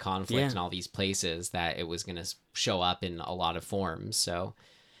saw the conflict in all these places, that it was going to show up in a lot of forms. So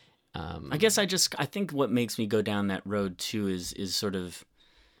I guess I think what makes me go down that road too is sort of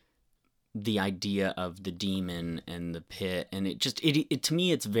the idea of the demon and the pit, and it to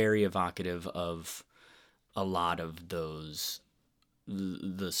me it's very evocative of a lot of those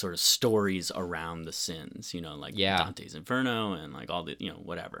the sort of stories around the sins, like Dante's Inferno and like all the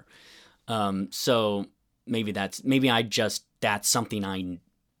whatever. So maybe that's something I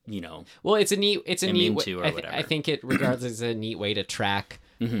well, it's a neat into or whatever. I think it regards as a neat way to track.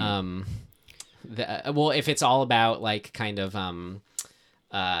 If it's all about like kind of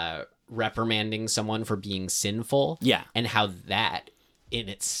reprimanding someone for being sinful, and how that in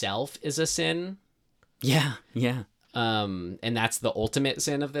itself is a sin, and that's the ultimate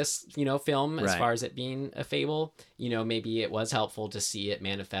sin of this film, as far as it being a fable. Maybe it was helpful to see it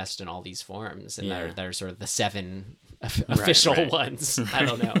manifest in all these forms, and that are sort of the seven official ones. I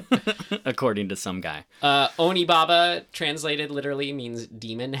don't know. According to some guy. Onibaba, translated literally, means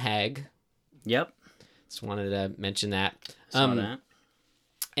demon hag. Yep. Just wanted to mention that. Saw that.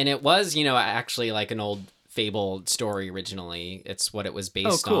 And it was, actually like an old fable story originally. It's what it was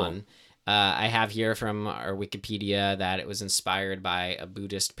based on. I have here from our Wikipedia that it was inspired by a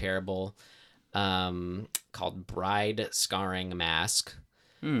Buddhist parable called Bride Scarring Mask,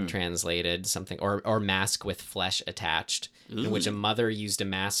 translated something, or mask with flesh attached, in which a mother used a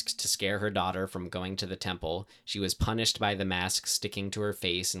mask to scare her daughter from going to the temple. She was punished by the mask sticking to her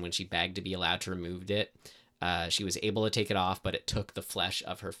face, and when she begged to be allowed to remove it, she was able to take it off, but it took the flesh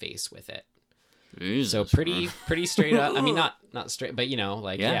of her face with it. Jesus. So pretty straight up. I mean, not straight, but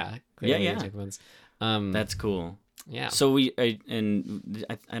like clearly Yeah. took ones. That's cool. Yeah. So I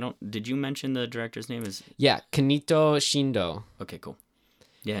don't. Did you mention the director's name? Is Yeah, Kenito Shindo. okay, cool.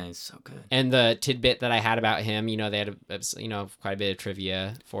 Yeah, it's so good. And the tidbit that I had about him, they had quite a bit of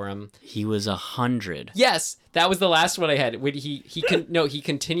trivia for him. He was 100. Yes, that was the last one I had. When he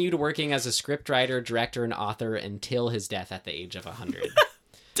continued working as a scriptwriter, director, and author until his death at the age of 100.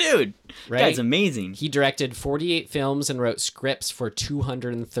 Dude, Right? guy's amazing. He directed 48 films and wrote scripts for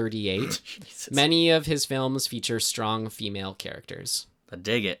 238. Many of his films feature strong female characters. I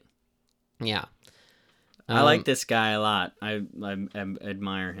dig it. Yeah. I like this guy a lot. I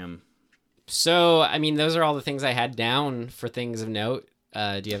admire him. So, I mean, those are all the things I had down for things of note.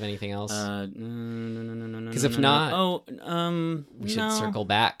 Do you have anything else? No. Because if not, we should circle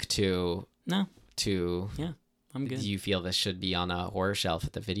back to No. Yeah, I'm good. Do you feel this should be on a horror shelf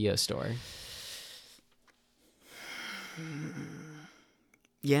at the video store?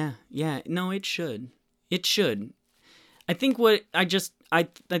 Yeah. No, it should. It should. I think the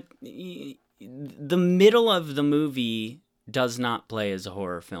middle of the movie does not play as a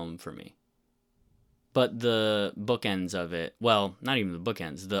horror film for me. But the bookends of it, well, not even the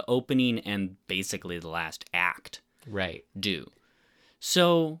bookends, the opening and basically the last act Right. do.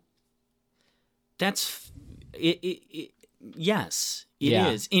 So that's it. Yes, it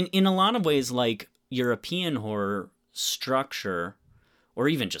is. In a lot of ways, like European horror structure, or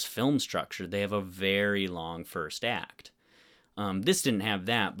even just film structure, they have a very long first act. This didn't have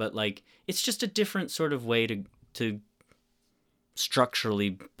that, but like it's just a different sort of way to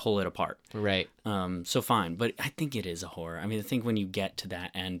structurally pull it apart. Right. So fine, but I think it is a horror. I mean, I think when you get to that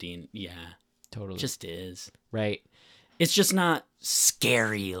ending, Totally. it just is. Right. It's just not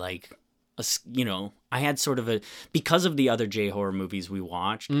scary like I had sort of because of the other J-horror movies we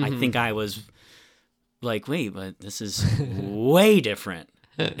watched, I think I was like, wait, but this is way different.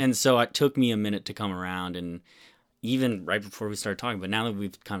 And so it took me a minute to come around, and even right before we started talking, but now that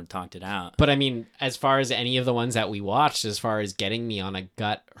we've kind of talked it out. But I mean, as far as any of the ones that we watched, as far as getting me on a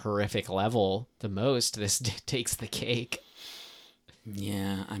gut horrific level the most, this takes the cake.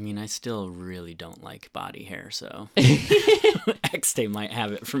 Yeah, I mean, I still really don't like body hair, so X-Day might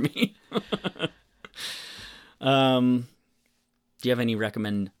have it for me. Do you have any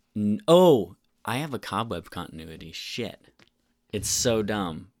Oh, I have a Cobweb continuity. Shit. It's so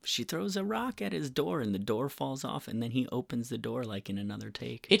dumb. She throws a rock at his door, and the door falls off, and then he opens the door like in another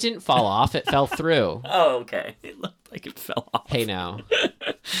take. It didn't fall off. It fell through. Oh, okay. It looked like it fell off. Hey, now.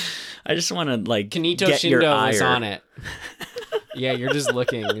 I just want to, like, Kenito get your Shindo ire. was on it. Yeah, you're just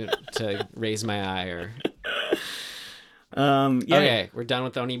looking to raise my ire. Yeah. Okay, we're done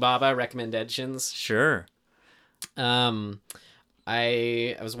with Onibaba recommendations. Sure.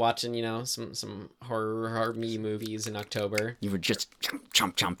 I was watching, some horror me movies in October. You were just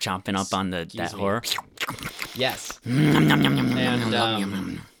chomping up on that me. horror. Yes. Nom, nom, nom, nom, nom, And nom, nom,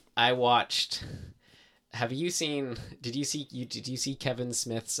 nom. I watched. Did you see Kevin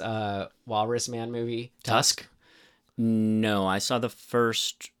Smith's Walrus Man movie? Tusk? No, I saw the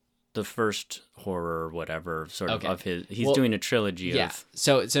first horror, whatever of his. He's doing a trilogy Yeah. of.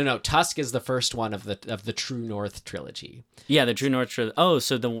 So no, Tusk is the first one of the True North trilogy. Yeah, the True North trilogy. Oh,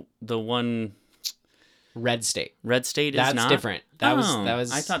 so the one. Red State. Red State is That's not different. That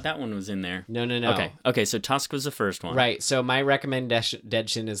was. I thought that one was in there. No. Okay. So Tusk was the first one. Right. So my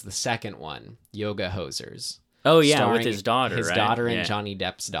recommendation is the second one, Yoga Hosers. Oh yeah, starring with his daughter. His right? daughter and Yeah. Johnny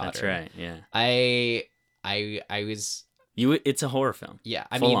Depp's daughter. That's right. Yeah. I was. It's a horror film. Yeah,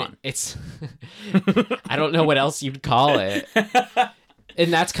 I Full mean, on. it's. I don't know what else you'd call it,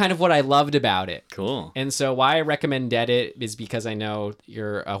 and that's kind of what I loved about it. Cool. And so, why I recommended it is because I know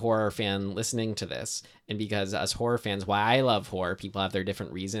you're a horror fan listening to this, and because us horror fans, why I love horror, people have their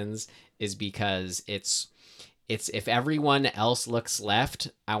different reasons, is because it's if everyone else looks left,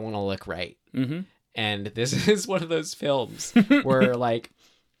 I want to look right, and this is one of those films where like.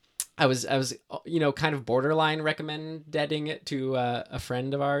 I was, kind of borderline recommending it to a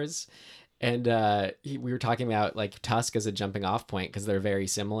friend of ours, and we were talking about like Tusk as a jumping off point because they're very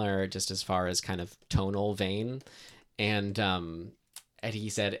similar just as far as kind of tonal vein, and he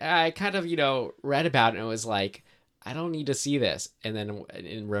said I kind of read about it and it was like I don't need to see this. And then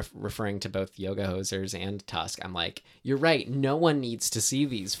in referring to both Yoga Hosers and Tusk, I'm like, you're right. No one needs to see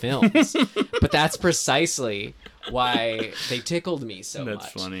these films. But that's precisely why they tickled me so much.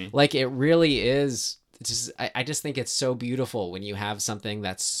 That's funny. Like, it really is just, I just think it's so beautiful when you have something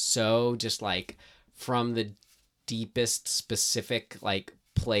that's so just like from the deepest specific like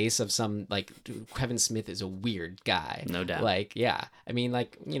place of some, like, dude, Kevin Smith is a weird guy, no doubt. Like, yeah, I mean,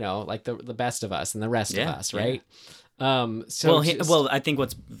 like, you know, like the best of us and the rest of us, right? So well, I think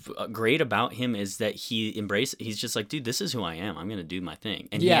what's great about him is that he's just like, dude, this is who I am. I'm gonna do my thing,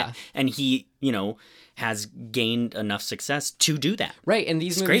 and he you know, has gained enough success to do that. Right, and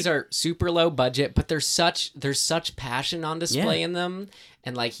these movies are super low budget, but there's such passion on display in them,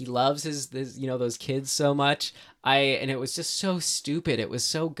 and like he loves his you know, those kids so much. And it was just so stupid. It was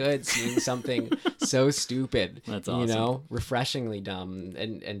so good seeing something so stupid. That's awesome. You know, refreshingly dumb,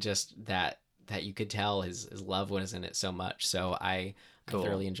 and just that you could tell his love was in it so much. So I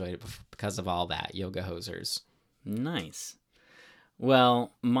thoroughly enjoyed it because of all that. Yoga Hosers. Nice.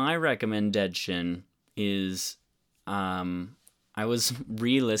 Well, my recommendation is I was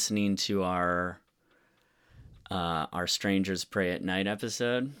re-listening to our Strangers Pray at Night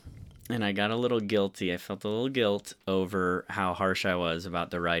episode, and I got a little guilty. I felt a little guilt over how harsh I was about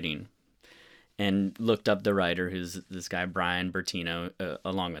the writing, and looked up the writer, who's this guy Brian Bertino,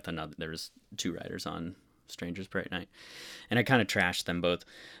 along with another. There's 2 writers on Strangers Pray at Night, and I kind of trashed them both.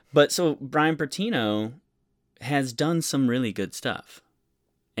 But so Brian Bertino has done some really good stuff,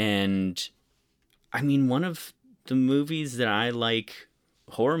 and I mean, one of the movies that I like,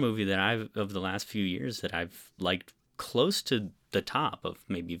 horror movie that I've of the last few years that I've liked close to the top of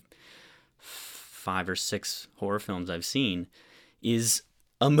maybe 5 or 6 horror films I've seen, is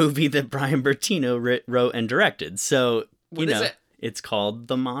a movie that Brian Bertino wrote and directed. So, what is it? It's called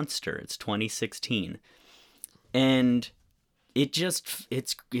The Monster. It's 2016. And it just,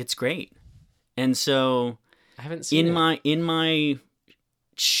 it's great. And so I haven't seen it. In my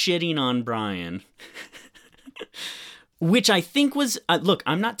shitting on Brian, which I think was, look,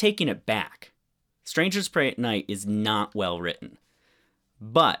 I'm not taking it back. Strangers Pray at Night is not well written,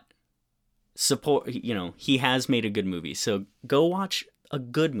 but support, you know, he has made a good movie. So go watch a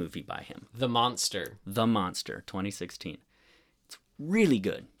good movie by him. The Monster, 2016. It's really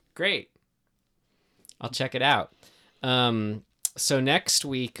good. Great. I'll check it out. So next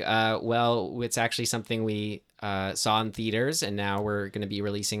week, it's actually something we saw in theaters, and now we're going to be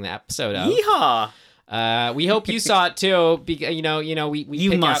releasing the episode of. Yeehaw! We hope you saw it too.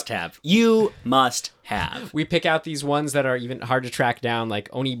 You must have. You must have. We pick out these ones that are even hard to track down, like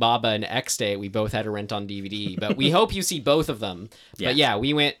Onibaba and X-Day. We both had to rent on DVD, but we hope you see both of them. Yeah. But yeah,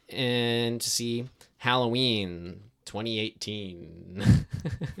 we went in to see Halloween 2018.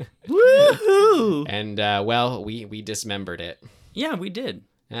 Woohoo! And we dismembered it. Yeah, we did.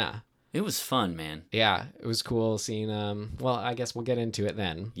 Yeah. It was fun, man. Yeah, it was cool seeing, well, I guess we'll get into it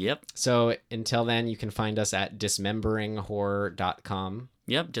then. Yep. So until then, you can find us at dismemberinghorror.com.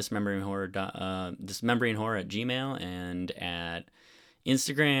 Yep, dismemberinghorror at Gmail and at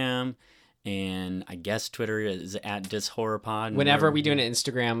Instagram, and I guess Twitter is at dishorrorpod. Whenever we do an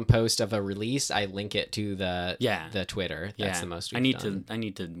Instagram post of a release, I link it to the Twitter. That's the most we've done. I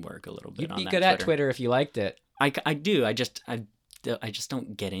need to work a little bit on that. You'd be good at Twitter if you liked it. I do. I just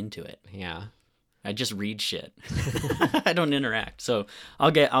don't get into it. Yeah. I just read shit. I don't interact. So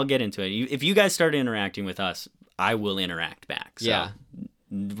I'll get into it. If you guys start interacting with us, I will interact back. So yeah.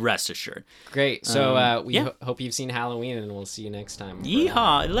 Rest assured. Great. So we hope you've seen Halloween, and we'll see you next time.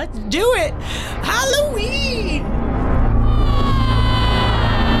 Yeehaw. Let's do it. Halloween.